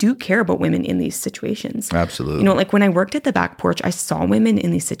that we do care about women in these situations. Absolutely. You know, like when I worked at the back porch, I saw women in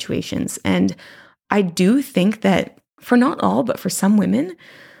these situations. And I do think that for not all, but for some women,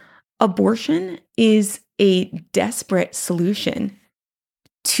 abortion is a desperate solution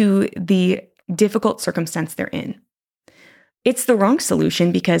to the difficult circumstance they're in. It's the wrong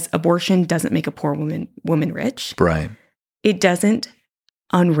solution because abortion doesn't make a poor woman rich. Right. It doesn't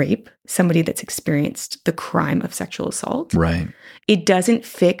unrape somebody that's experienced the crime of sexual assault. Right. It doesn't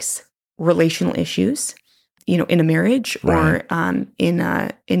fix relational issues, you know, in a marriage or in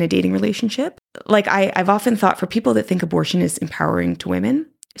a dating relationship. Like I've often thought, for people that think abortion is empowering to women,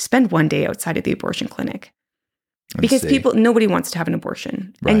 spend one day outside of the abortion clinic. Because nobody wants to have an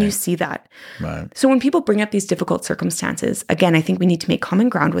abortion. Right. And you see that. Right. So when people bring up these difficult circumstances, again, I think we need to make common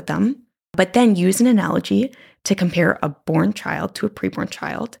ground with them, but then use an analogy to compare a born child to a preborn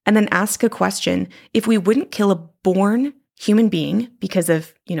child, and then ask a question. If we wouldn't kill a born human being because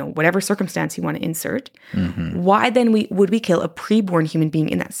of, you know, whatever circumstance you want to insert, why then would we kill a preborn human being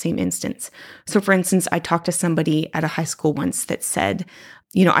in that same instance? So for instance, I talked to somebody at a high school once that said,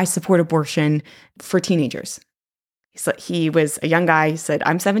 you know, I support abortion for teenagers. He was a young guy. He said,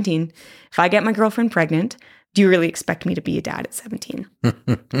 I'm 17. If I get my girlfriend pregnant, do you really expect me to be a dad at 17?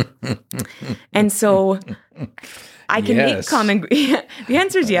 And so I can make common. The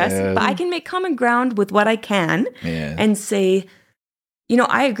answer is yes, but I can make common ground with what I can and say,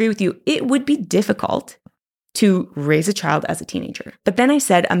 I agree with you. It would be difficult to raise a child as a teenager. But then I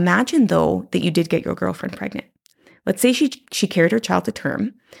said, imagine though that you did get your girlfriend pregnant. Let's say she carried her child to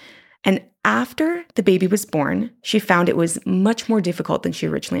term, and after the baby was born, she found it was much more difficult than she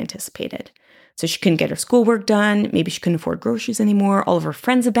originally anticipated. So she couldn't get her schoolwork done. Maybe she couldn't afford groceries anymore. All of her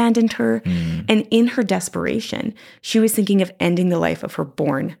friends abandoned her. And in her desperation, she was thinking of ending the life of her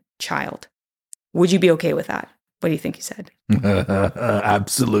born child. Would you be okay with that? What do you think he said?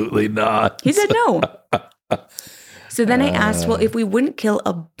 Absolutely not. He said no. So then I asked, well, if we wouldn't kill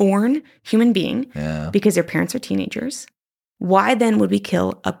a born human being because their parents are teenagers, why then would we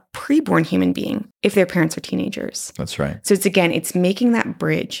kill a preborn human being if their parents are teenagers? That's right. So it's making that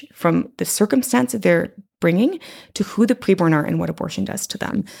bridge from the circumstance that they're bringing to who the preborn are and what abortion does to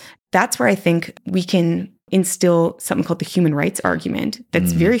them. That's where I think we can instill something called the human rights argument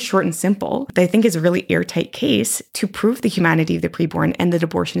that's very short and simple, that I think is a really airtight case to prove the humanity of the preborn and that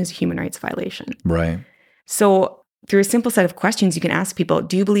abortion is a human rights violation. Right. So through a simple set of questions, you can ask people,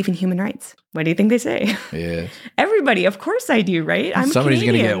 do you believe in human rights? What do you think they say? Yeah. Everybody, of course I do, right? Somebody's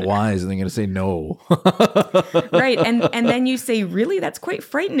going to get wise and they're going to say no. Right. And then you say, really? That's quite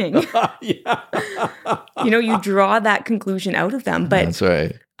frightening. You draw that conclusion out of them. But that's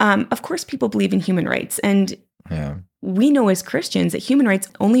right. Of course, people believe in human rights. And we know as Christians that human rights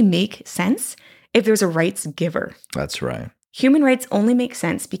only make sense if there's a rights giver. That's right. Human rights only make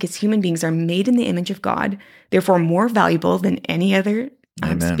sense because human beings are made in the image of God, therefore more valuable than any other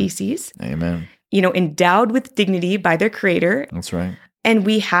species. Amen. Endowed with dignity by their creator. That's right. And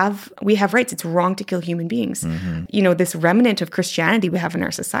we have rights. It's wrong to kill human beings. This remnant of Christianity we have in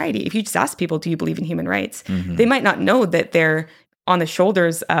our society. If you just ask people, do you believe in human rights? They might not know that they're on the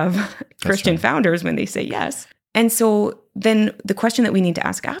shoulders of Christian founders when they say yes. And so then the question that we need to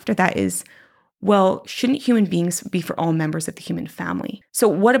ask after that is, well, shouldn't human beings be for all members of the human family? So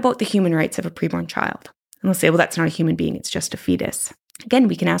what about the human rights of a preborn child? And they'll say, well, that's not a human being. It's just a fetus. Again,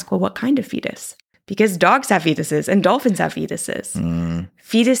 we can ask, well, what kind of fetus? Because dogs have fetuses and dolphins have fetuses.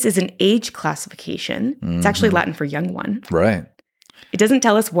 Fetus is an age classification. It's actually Latin for young one. Right. It doesn't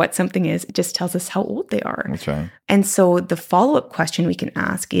tell us what something is. It just tells us how old they are. That's right. And so the follow-up question we can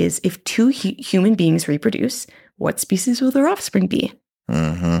ask is, if two human beings reproduce, what species will their offspring be?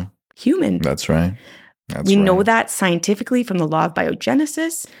 Human. That's right. We know that scientifically from the law of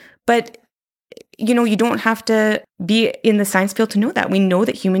biogenesis, but you don't have to be in the science field to know that. We know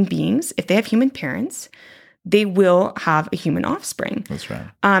that human beings, if they have human parents, they will have a human offspring. That's right.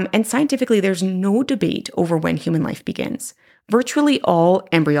 And scientifically, there's no debate over when human life begins. Virtually all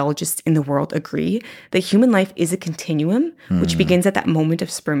embryologists in the world agree that human life is a continuum, which begins at that moment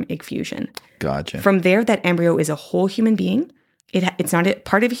of sperm-egg fusion. Gotcha. From there, that embryo is a whole human being. It's not a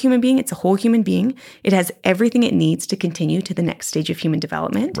part of a human being. It's a whole human being. It has everything it needs to continue to the next stage of human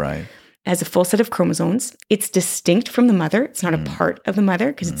development. Right. It has a full set of chromosomes. It's distinct from the mother. It's not a part of the mother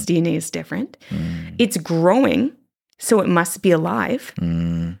because its DNA is different. It's growing, so it must be alive.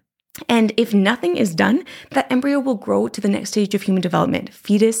 And if nothing is done, that embryo will grow to the next stage of human development: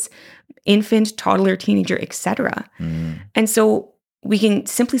 fetus, infant, toddler, teenager, etc. And so we can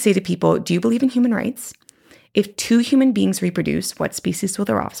simply say to people, do you believe in human rights? If two human beings reproduce, what species will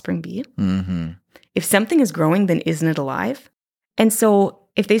their offspring be? If something is growing, then isn't it alive? And so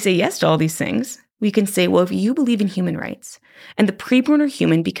if they say yes to all these things, we can say, well, if you believe in human rights and the preborn are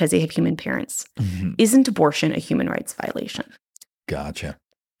human because they have human parents, isn't abortion a human rights violation? Gotcha.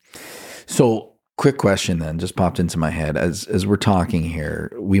 So quick question then just popped into my head. As we're talking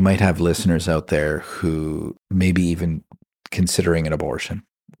here, we might have listeners out there who may be even considering an abortion.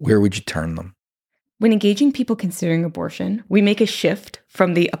 Where would you turn them? When engaging people considering abortion, we make a shift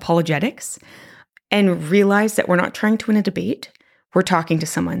from the apologetics and realize that we're not trying to win a debate. We're talking to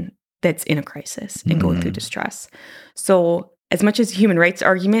someone that's in a crisis and going through distress. So as much as the human rights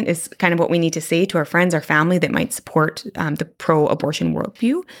argument is kind of what we need to say to our friends, our family that might support the pro-abortion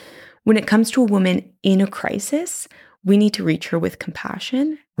worldview, when it comes to a woman in a crisis, we need to reach her with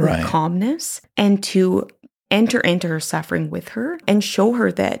compassion, with calmness, and to enter into her suffering with her and show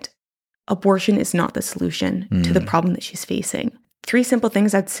her that abortion is not the solution to the problem that she's facing. 3 simple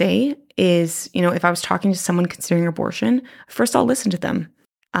things I'd say is, if I was talking to someone considering abortion, first I'll listen to them.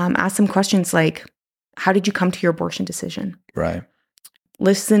 Ask them questions like, how did you come to your abortion decision? Right.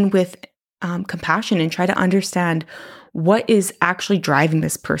 Listen with compassion and try to understand what is actually driving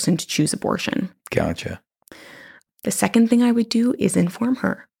this person to choose abortion. Gotcha. The second thing I would do is inform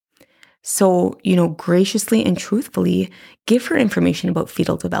her. So, graciously and truthfully give her information about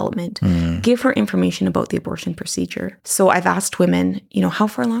fetal development. Give her information about the abortion procedure. So I've asked women, how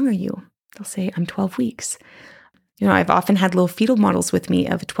far along are you? They'll say, I'm 12 weeks. I've often had little fetal models with me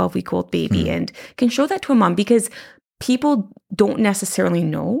of a 12-week-old baby and can show that to a mom because people don't necessarily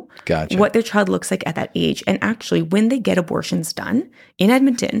know what their child looks like at that age. And actually, when they get abortions done in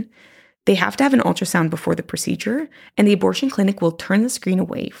Edmonton, they have to have an ultrasound before the procedure, and the abortion clinic will turn the screen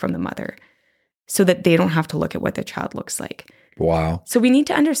away from the mother so that they don't have to look at what their child looks like. Wow. So we need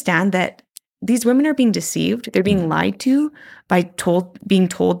to understand that these women are being deceived. They're being lied to by being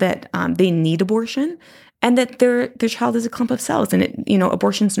told that they need abortion and that their child is a clump of cells and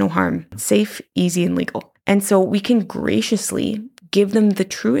abortion's no harm, safe, easy, and legal. And so we can graciously give them the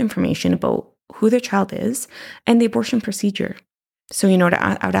true information about who their child is and the abortion procedure. So,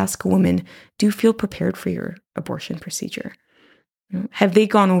 I would ask a woman, do you feel prepared for your abortion procedure? Have they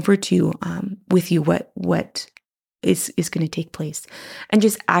gone over to with you what is going to take place? And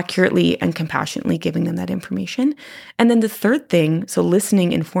just accurately and compassionately giving them that information. And then the third thing, so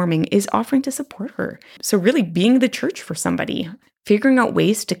listening, informing, is offering to support her. So really being the church for somebody, figuring out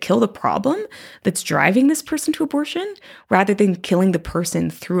ways to kill the problem that's driving this person to abortion rather than killing the person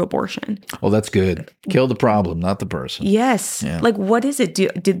through abortion. Well, that's good. Kill the problem, not the person. Yes. Yeah. Like, what is it?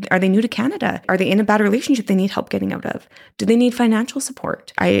 Are they new to Canada? Are they in a bad relationship they need help getting out of? Do they need financial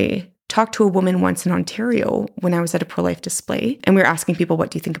support? I talked to a woman once in Ontario when I was at a pro-life display, and we were asking people,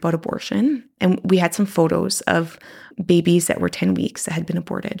 what do you think about abortion? And we had some photos of babies that were 10 weeks that had been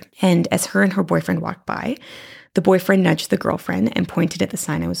aborted. And as her and her boyfriend walked by, the boyfriend nudged the girlfriend and pointed at the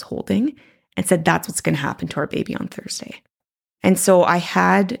sign I was holding and said, that's what's going to happen to our baby on Thursday. And so I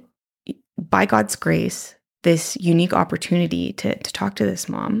had, by God's grace, this unique opportunity to talk to this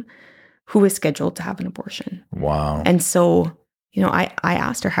mom who was scheduled to have an abortion. Wow. And so, I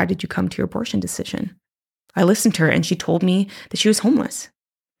asked her, how did you come to your abortion decision? I listened to her and she told me that she was homeless.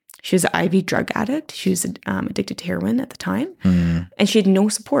 She was an IV drug addict. She was addicted to heroin at the time. And she had no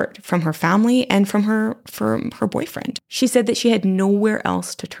support from her family and from her boyfriend. She said that she had nowhere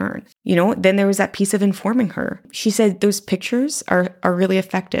else to turn. Then there was that piece of informing her. She said, those pictures are really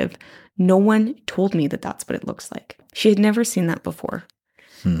effective. No one told me that that's what it looks like. She had never seen that before.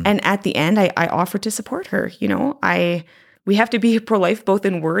 And at the end, I offered to support her. We have to be pro-life both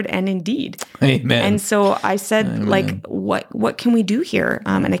in word and in deed. Amen. And so I said, Amen. what can we do here?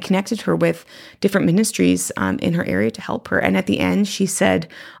 And I connected her with different ministries in her area to help her. And at the end, she said,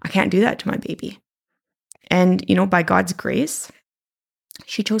 I can't do that to my baby. And, by God's grace,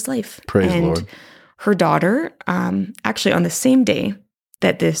 she chose life. Praise the Lord. Her daughter, actually on the same day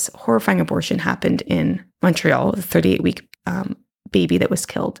that this horrifying abortion happened in Montreal, the 38-week baby that was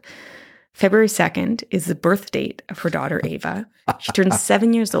killed, February 2nd is the birth date of her daughter, Ava. She turned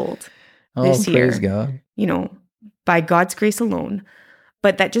 7 years old this year. Praise God. By God's grace alone.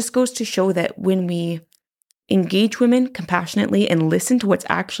 But that just goes to show that when we engage women compassionately and listen to what's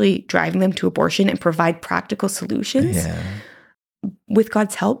actually driving them to abortion and provide practical solutions, with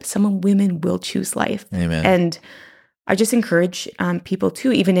God's help, some women will choose life. Amen. And I just encourage people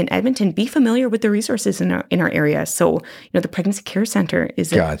to, even in Edmonton, be familiar with the resources in our area. So, the Pregnancy Care Center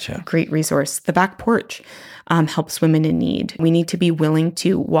is a great resource. The Back Porch helps women in need. We need to be willing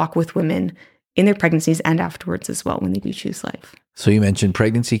to walk with women in their pregnancies and afterwards as well when they do choose life. So you mentioned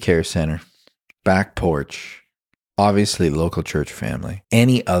Pregnancy Care Center, Back Porch, obviously local church family.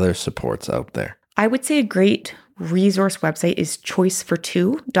 Any other supports out there? I would say a great resource website is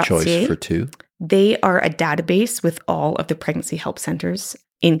choicefor2.ca. Choice for Two. They are a database with all of the pregnancy help centers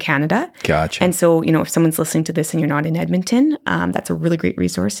in Canada. Gotcha. And so, if someone's listening to this and you're not in Edmonton, that's a really great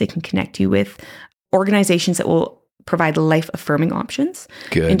resource. They can connect you with organizations that will provide life-affirming options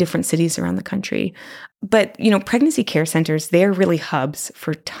in different cities around the country. But, pregnancy care centers, they're really hubs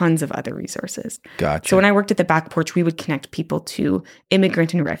for tons of other resources. Gotcha. So when I worked at the Back Porch, we would connect people to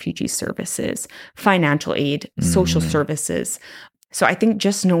immigrant and refugee services, financial aid, social services. So I think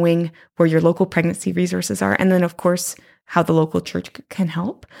just knowing where your local pregnancy resources are, and then, of course, how the local church can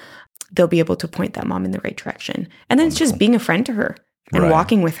help, they'll be able to point that mom in the right direction. And then it's just being a friend to her and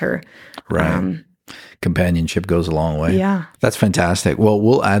walking with her. Right. Companionship goes a long way. Yeah. That's fantastic. Well,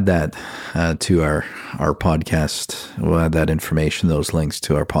 we'll add that to our podcast. We'll add that information, those links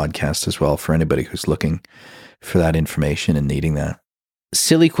to our podcast as well for anybody who's looking for that information and needing that.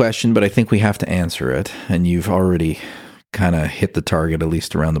 Silly question, but I think we have to answer it. And you've already kind of hit the target, at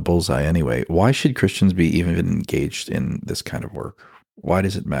least around the bullseye anyway. Why should Christians be even engaged in this kind of work? Why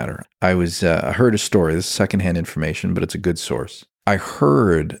does it matter? I heard a story. This is secondhand information, but it's a good source. I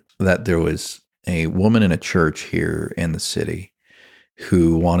heard that there was a woman in a church here in the city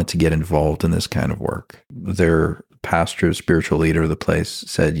who wanted to get involved in this kind of work. Their pastor, spiritual leader of the place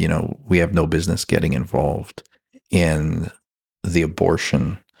said, we have no business getting involved in the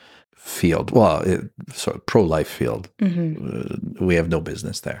abortion field. Well, pro-life field. We have no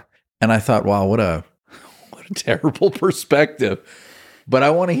business there. And I thought, wow, what a terrible perspective. But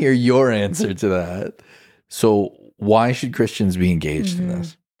I want to hear your answer to that. So why should Christians be engaged in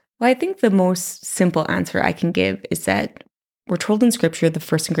this? Well, I think the most simple answer I can give is that we're told in Scripture the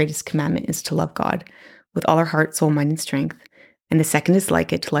first and greatest commandment is to love God with all our heart, soul, mind, and strength. And the second is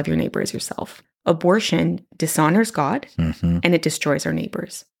like it, to love your neighbor as yourself. Abortion dishonors God and it destroys our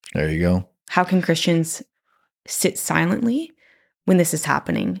neighbors. There you go. How can Christians sit silently when this is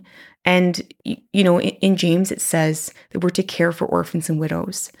happening? And, in James, it says that we're to care for orphans and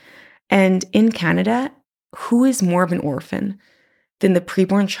widows. And in Canada, who is more of an orphan than the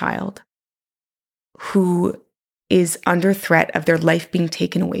preborn child who is under threat of their life being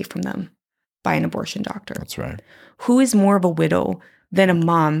taken away from them by an abortion doctor? That's right. Who is more of a widow than a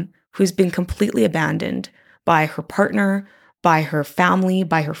mom who's been completely abandoned by her partner, by her family,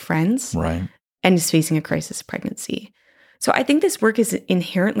 by her friends, right, and is facing a crisis pregnancy? So I think this work is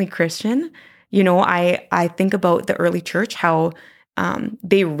inherently Christian. I think about the early church, how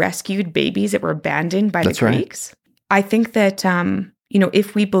they rescued babies that were abandoned by the Greeks. Right. I think that,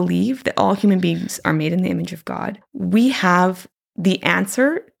 if we believe that all human beings are made in the image of God, we have the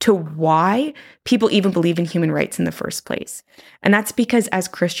answer to why people even believe in human rights in the first place. And that's because as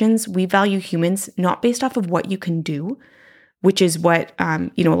Christians, we value humans not based off of what you can do, which is what,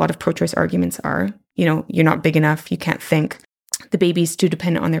 a lot of pro-choice arguments are. You're not big enough, you can't think. The baby's too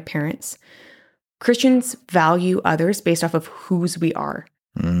dependent on their parents. Christians value others based off of whose we are,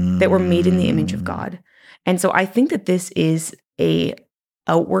 that we're made in the image of God. And so I think that this is a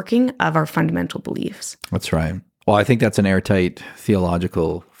outworking of our fundamental beliefs. That's right. Well, I think that's an airtight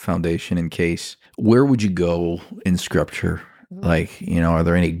theological foundation in case. Where would you go in Scripture? Are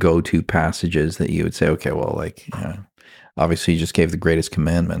there any go-to passages that you would say, okay, well, obviously you just gave the greatest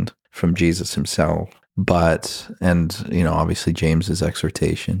commandment from Jesus himself, but obviously James's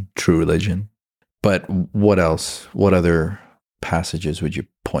exhortation, true religion. But what else? What other passages would you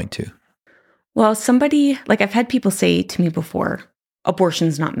point to? Well, I've had people say to me before,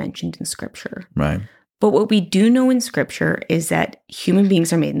 abortion's not mentioned in Scripture. Right. But what we do know in Scripture is that human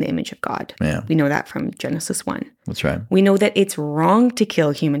beings are made in the image of God. Yeah. We know that from Genesis 1. That's right. We know that it's wrong to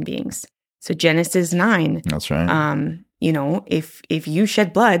kill human beings. So Genesis 9. That's right. If you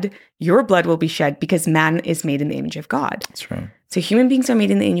shed blood, your blood will be shed because man is made in the image of God. That's right. So human beings are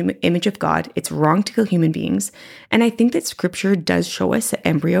made in the image of God. It's wrong to kill human beings. And I think that Scripture does show us that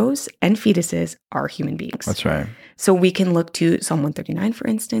embryos and fetuses are human beings. That's right. So we can look to Psalm 139, for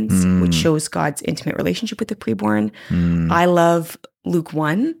instance, which shows God's intimate relationship with the preborn. I love Luke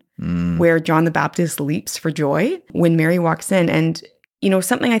 1, where John the Baptist leaps for joy when Mary walks in. And,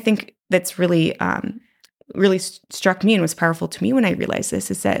 something I think that's really struck me and was powerful to me when I realized this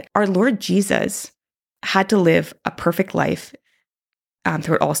is that our Lord Jesus had to live a perfect life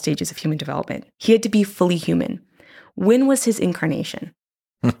throughout all stages of human development. He had to be fully human. When was his incarnation?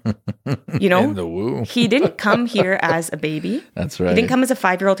 In the womb. He didn't come here as a baby. That's right. He didn't come as a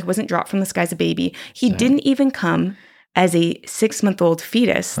 5-year-old. He wasn't dropped from the sky as a baby. He didn't even come as a 6-month-old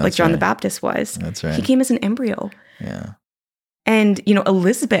fetus like John the Baptist was. That's right. He came as an embryo. Yeah. And,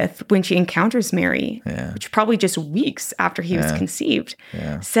 Elizabeth, when she encounters Mary, which probably just weeks after he was conceived,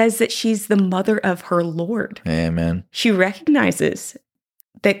 says that she's the mother of her Lord. Amen. She recognizes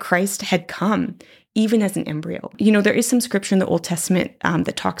that Christ had come even as an embryo. There is some scripture in the Old Testament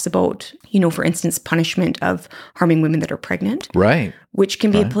that talks about, for instance, punishment of harming women that are pregnant. Right. Which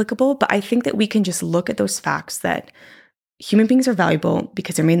can be applicable. But I think that we can just look at those facts that human beings are valuable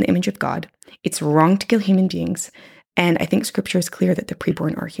because they're made in the image of God. It's wrong to kill human beings. And I think Scripture is clear that the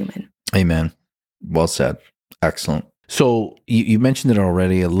preborn are human. Amen. Well said. Excellent. So you mentioned it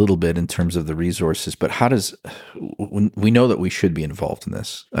already a little bit in terms of the resources, but we know that we should be involved in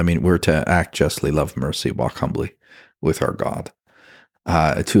this. I mean, we're to act justly, love mercy, walk humbly with our God.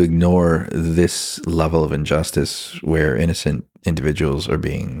 To ignore this level of injustice where innocent individuals are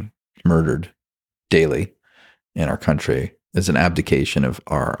being murdered daily in our country is an abdication of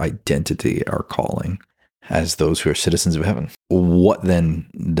our identity, our calling as those who are citizens of heaven. What then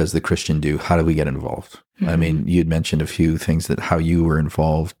does the Christian do? How do we get involved? Mm-hmm. I mean, you'd mentioned a few things that how you were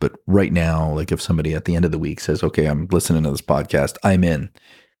involved, but right now, like if somebody at the end of the week says, okay, I'm listening to this podcast, I'm in,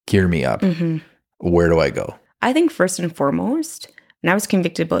 gear me up. Mm-hmm. Where do I go? I think first and foremost, and I was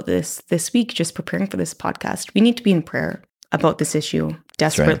convicted about this week, just preparing for this podcast, we need to be in prayer about this issue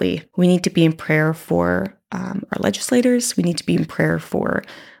desperately. We need to be in prayer for our legislators. We need to be in prayer for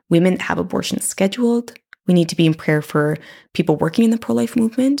women that have abortions scheduled. We need to be in prayer for people working in the pro-life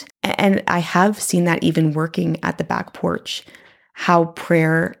movement. And I have seen that even working at the back porch, how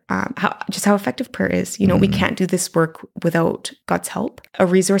prayer, how effective prayer is. We can't do this work without God's help. A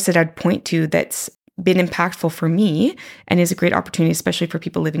resource that I'd point to that's been impactful for me and is a great opportunity, especially for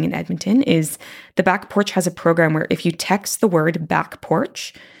people living in Edmonton, is the Back Porch has a program where if you text the word back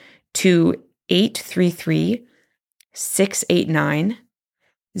porch to 833-689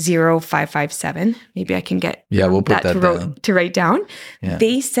 0557. Maybe I can get we'll put that down. To write down. Yeah.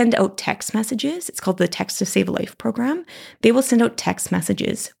 They send out text messages. It's called the Text to Save a Life program. They will send out text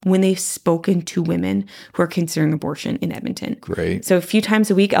messages when they've spoken to women who are considering abortion in Edmonton. Great. So a few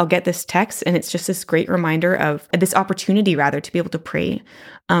times a week, I'll get this text, and it's just this great reminder of this opportunity, rather, to be able to pray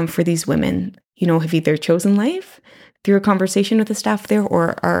for these women, have either chosen life through a conversation with the staff there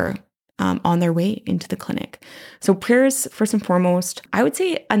or are on their way into the clinic. So prayers, first and foremost. I would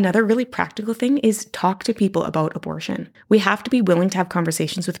say another really practical thing is talk to people about abortion. We have to be willing to have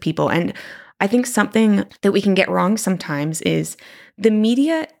conversations with people. And I think something that we can get wrong sometimes is the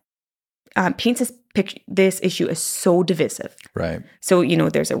media paints this issue as so divisive. Right. So,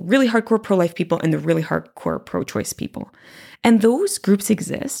 there's a really hardcore pro-life people and the really hardcore pro-choice people. And those groups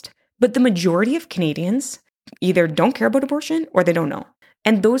exist, but the majority of Canadians either don't care about abortion or they don't know.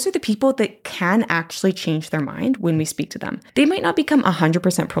 And those are the people that can actually change their mind when we speak to them. They might not become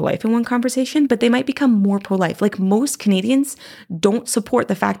 100% pro-life in one conversation, but they might become more pro-life. Like most Canadians don't support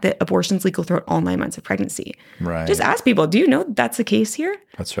the fact that abortion is legal throughout all 9 months of pregnancy. Right. Just ask people, do you know that's the case here?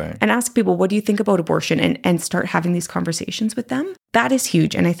 That's right. And ask people, what do you think about abortion? And start having these conversations with them. That is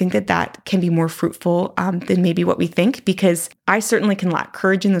huge. And I think that can be more fruitful than maybe what we think, because I certainly can lack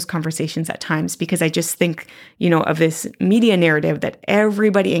courage in those conversations at times, because I just think, of this media narrative that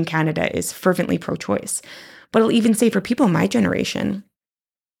everybody in Canada is fervently pro-choice. But I'll even say for people in my generation,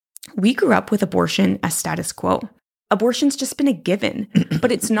 we grew up with abortion as status quo. Abortion's just been a given,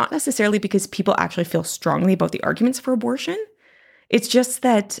 but it's not necessarily because people actually feel strongly about the arguments for abortion. It's just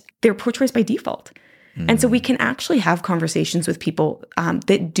that they're pro-choice by default. And so we can actually have conversations with people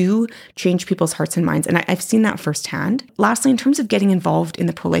that do change people's hearts and minds. And I've seen that firsthand. Lastly, in terms of getting involved in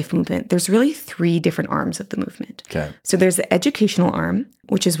the pro-life movement, there's really 3 different arms of the movement. Okay. So there's the educational arm,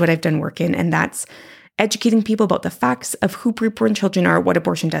 which is what I've done work in. And that's educating people about the facts of who preborn children are, what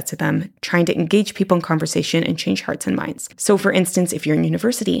abortion does to them, trying to engage people in conversation and change hearts and minds. So for instance, if you're in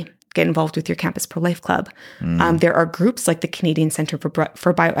university, get involved with your campus pro-life club. There are groups like the Canadian Centre for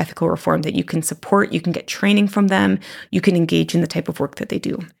Bioethical Reform that you can support. You can get training from them. You can engage in the type of work that they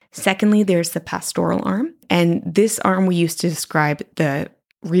do. Secondly, there's the pastoral arm. And this arm we use to describe the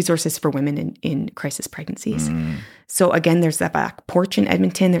resources for women in crisis pregnancies. So again, there's that Back Porch in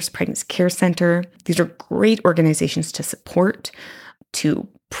Edmonton. There's Pregnancy Care Center. These are great organizations to support, to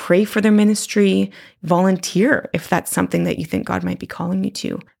pray for their ministry, volunteer if that's something that you think God might be calling you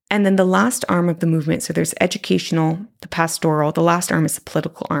to. And then the last arm of the movement, so there's educational, the pastoral, the last arm is the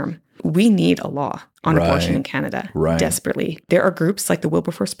political arm. We need a law on abortion in Canada, desperately. There are groups like the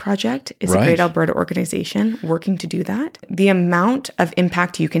Wilberforce Project is a great Alberta organization working to do that. The amount of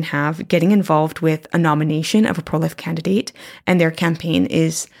impact you can have getting involved with a nomination of a pro-life candidate and their campaign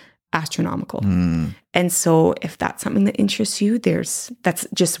is astronomical. And so if that's something that interests you, that's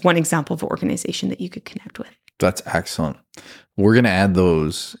just one example of an organization that you could connect with. That's excellent. We're going to add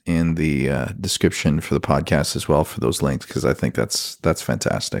those in the description for the podcast as well, for those links, because I think that's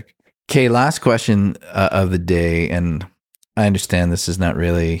fantastic. Okay, last question of the day, and I understand this is not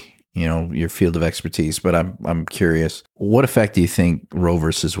really your field of expertise, but I'm curious. What effect do you think Roe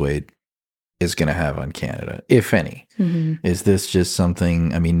versus Wade is going to have on Canada, if any? Is this just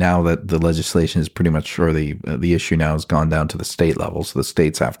something? I mean, now that the legislation is pretty much, or the issue now has gone down to the state level, so the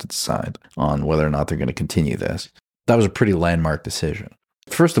states have to decide on whether or not they're going to continue this. That was a pretty landmark decision.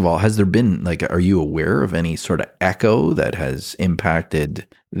 First of all, has there been, are you aware of any sort of echo that has impacted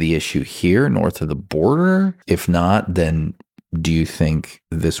the issue here north of the border? If not, then do you think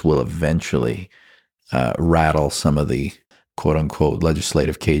this will eventually rattle some of the quote unquote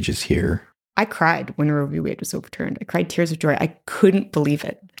legislative cages here? I cried when Roe v. Wade was overturned. I cried tears of joy. I couldn't believe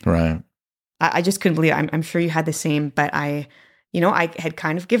it. Right. I just couldn't believe it. I'm sure you had the same, but I had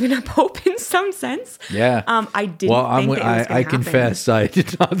kind of given up hope in some sense. Yeah. I didn't think that it was going to happen. I confess, I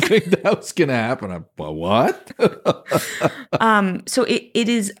did not think that was going to happen. What? So it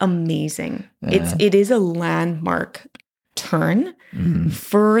is amazing. Yeah. It is a landmark turn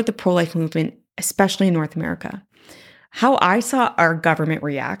for the pro-life movement, especially in North America. How I saw our government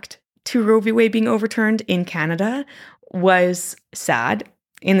react to Roe v. Wade being overturned in Canada was sad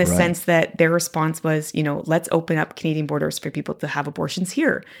in the Right. sense that their response was, let's open up Canadian borders for people to have abortions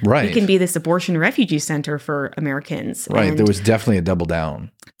here. Right. We can be this abortion refugee center for Americans. Right. And there was definitely a double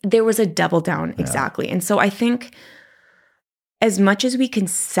down. there was a double down, exactly. And so I think as much as we can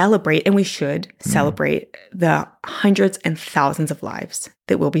celebrate, and we should celebrate the hundreds and thousands of lives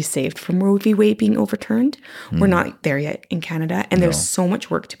that will be saved from Roe v. Wade being overturned, we're not there yet in Canada, and there's so much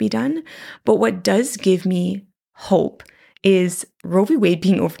work to be done. But what does give me hope is Roe v. Wade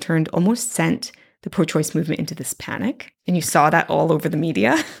being overturned almost sent the pro-choice movement into this panic. And you saw that all over the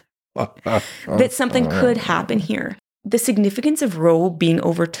media, that something could happen here. The significance of Roe being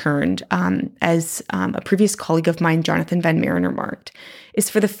overturned, as a previous colleague of mine, Jonathan Van Maren, remarked,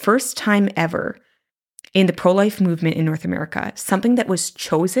 is for the first time ever in the pro-life movement in North America, something that was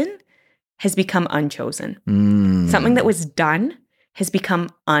chosen has become unchosen. Something that was done has become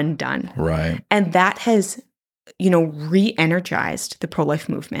undone. Right. And that has re-energized the pro-life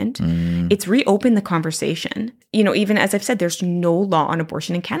movement. It's reopened the conversation. Even as I've said, there's no law on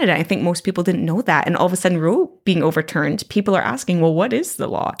abortion in Canada. I think most people didn't know that. And all of a sudden, Roe being overturned, people are asking, well, what is the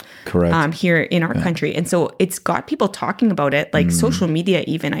law? Correct. Here in our country? And so it's got people talking about it, like social media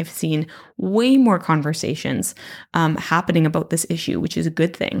even. I've seen way more conversations happening about this issue, which is a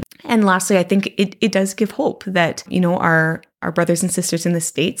good thing. And lastly, I think it does give hope that, our brothers and sisters in the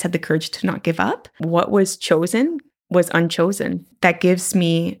States had the courage to not give up. What was chosen was unchosen. That gives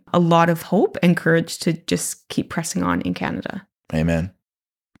me a lot of hope and courage to just keep pressing on in Canada. Amen.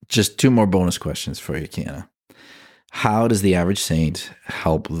 Just two more bonus questions for you, Kiana. How does the average saint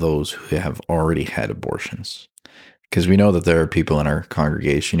help those who have already had abortions? Because we know that there are people in our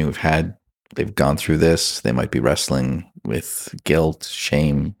congregation they've gone through this. They might be wrestling with guilt,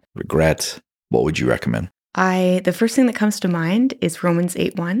 shame, regret. What would you recommend? The first thing that comes to mind is Romans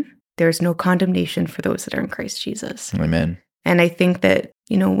 8:1. There is no condemnation for those that are in Christ Jesus. Amen. And I think that,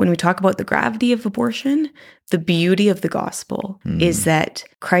 when we talk about the gravity of abortion, the beauty of the gospel is that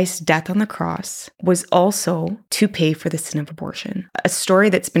Christ's death on the cross was also to pay for the sin of abortion. A story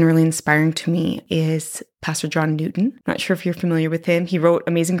that's been really inspiring to me is Pastor John Newton. I'm not sure if you're familiar with him. He wrote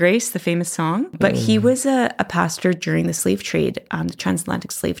Amazing Grace, the famous song, but he was a pastor during the slave trade, the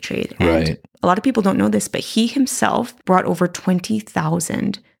transatlantic slave trade. And a lot of people don't know this, but he himself brought over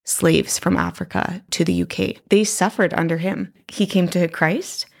 20,000 slaves from Africa to the UK. They suffered under him. He came to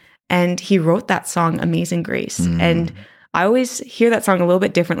Christ and he wrote that song, Amazing Grace. And I always hear that song a little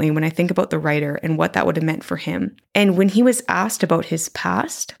bit differently when I think about the writer and what that would have meant for him. And when he was asked about his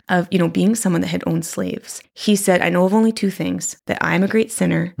past of, being someone that had owned slaves, he said, I know of only two things, that I am a great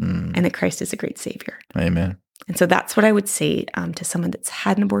sinner and that Christ is a great savior. Amen. And so that's what I would say to someone that's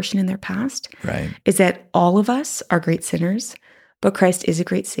had an abortion in their past, Right. is that all of us are great sinners, but Christ is a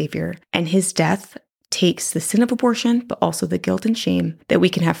great savior. And his death takes the sin of abortion, but also the guilt and shame, that we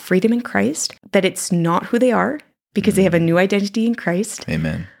can have freedom in Christ, that it's not who they are because they have a new identity in Christ.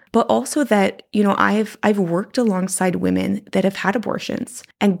 Amen. But also that, I've worked alongside women that have had abortions,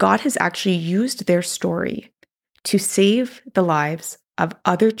 and God has actually used their story to save the lives of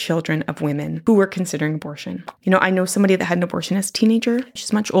other children of women who were considering abortion. I know somebody that had an abortion as a teenager.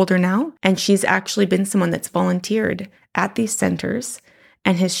 She's much older now, and she's actually been someone that's volunteered at these centers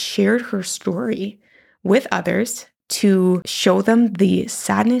and has shared her story with others to show them the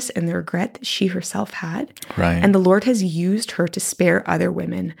sadness and the regret that she herself had. Right. And the Lord has used her to spare other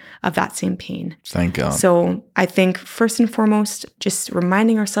women of that same pain. Thank God. So I think first and foremost, just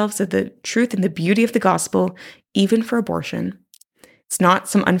reminding ourselves of the truth and the beauty of the gospel, even for abortion. It's not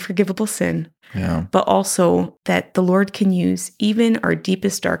some unforgivable sin, but also that the Lord can use even our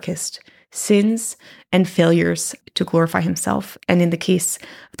deepest, darkest sins and failures to glorify himself. And in the case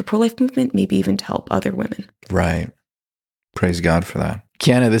of the pro-life movement, maybe even to help other women. Right. Praise God for that.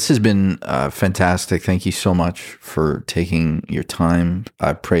 Kiana, this has been fantastic. Thank you so much for taking your time.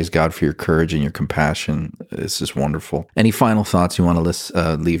 I praise God for your courage and your compassion. This is wonderful. Any final thoughts you want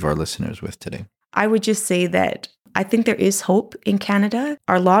to leave our listeners with today? I would just say that I think there is hope in Canada.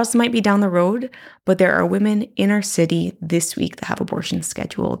 Our laws might be down the road, but there are women in our city this week that have abortions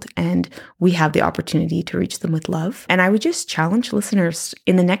scheduled, and we have the opportunity to reach them with love. And I would just challenge listeners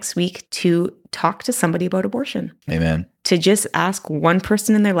in the next week to talk to somebody about abortion. Amen. To just ask one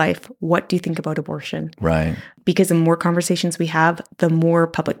person in their life, what do you think about abortion? Right. Because the more conversations we have, the more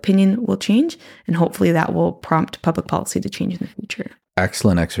public opinion will change, and hopefully that will prompt public policy to change in the future.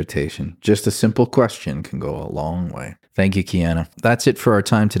 Excellent exhortation. Just a simple question can go a long way. Thank you, Kiana. That's it for our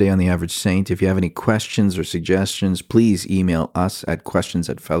time today on The Average Saint. If you have any questions or suggestions, please email us at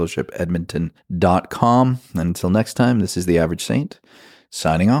questions@fellowshipedmonton.com. And until next time, this is The Average Saint,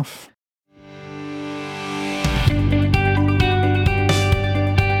 signing off.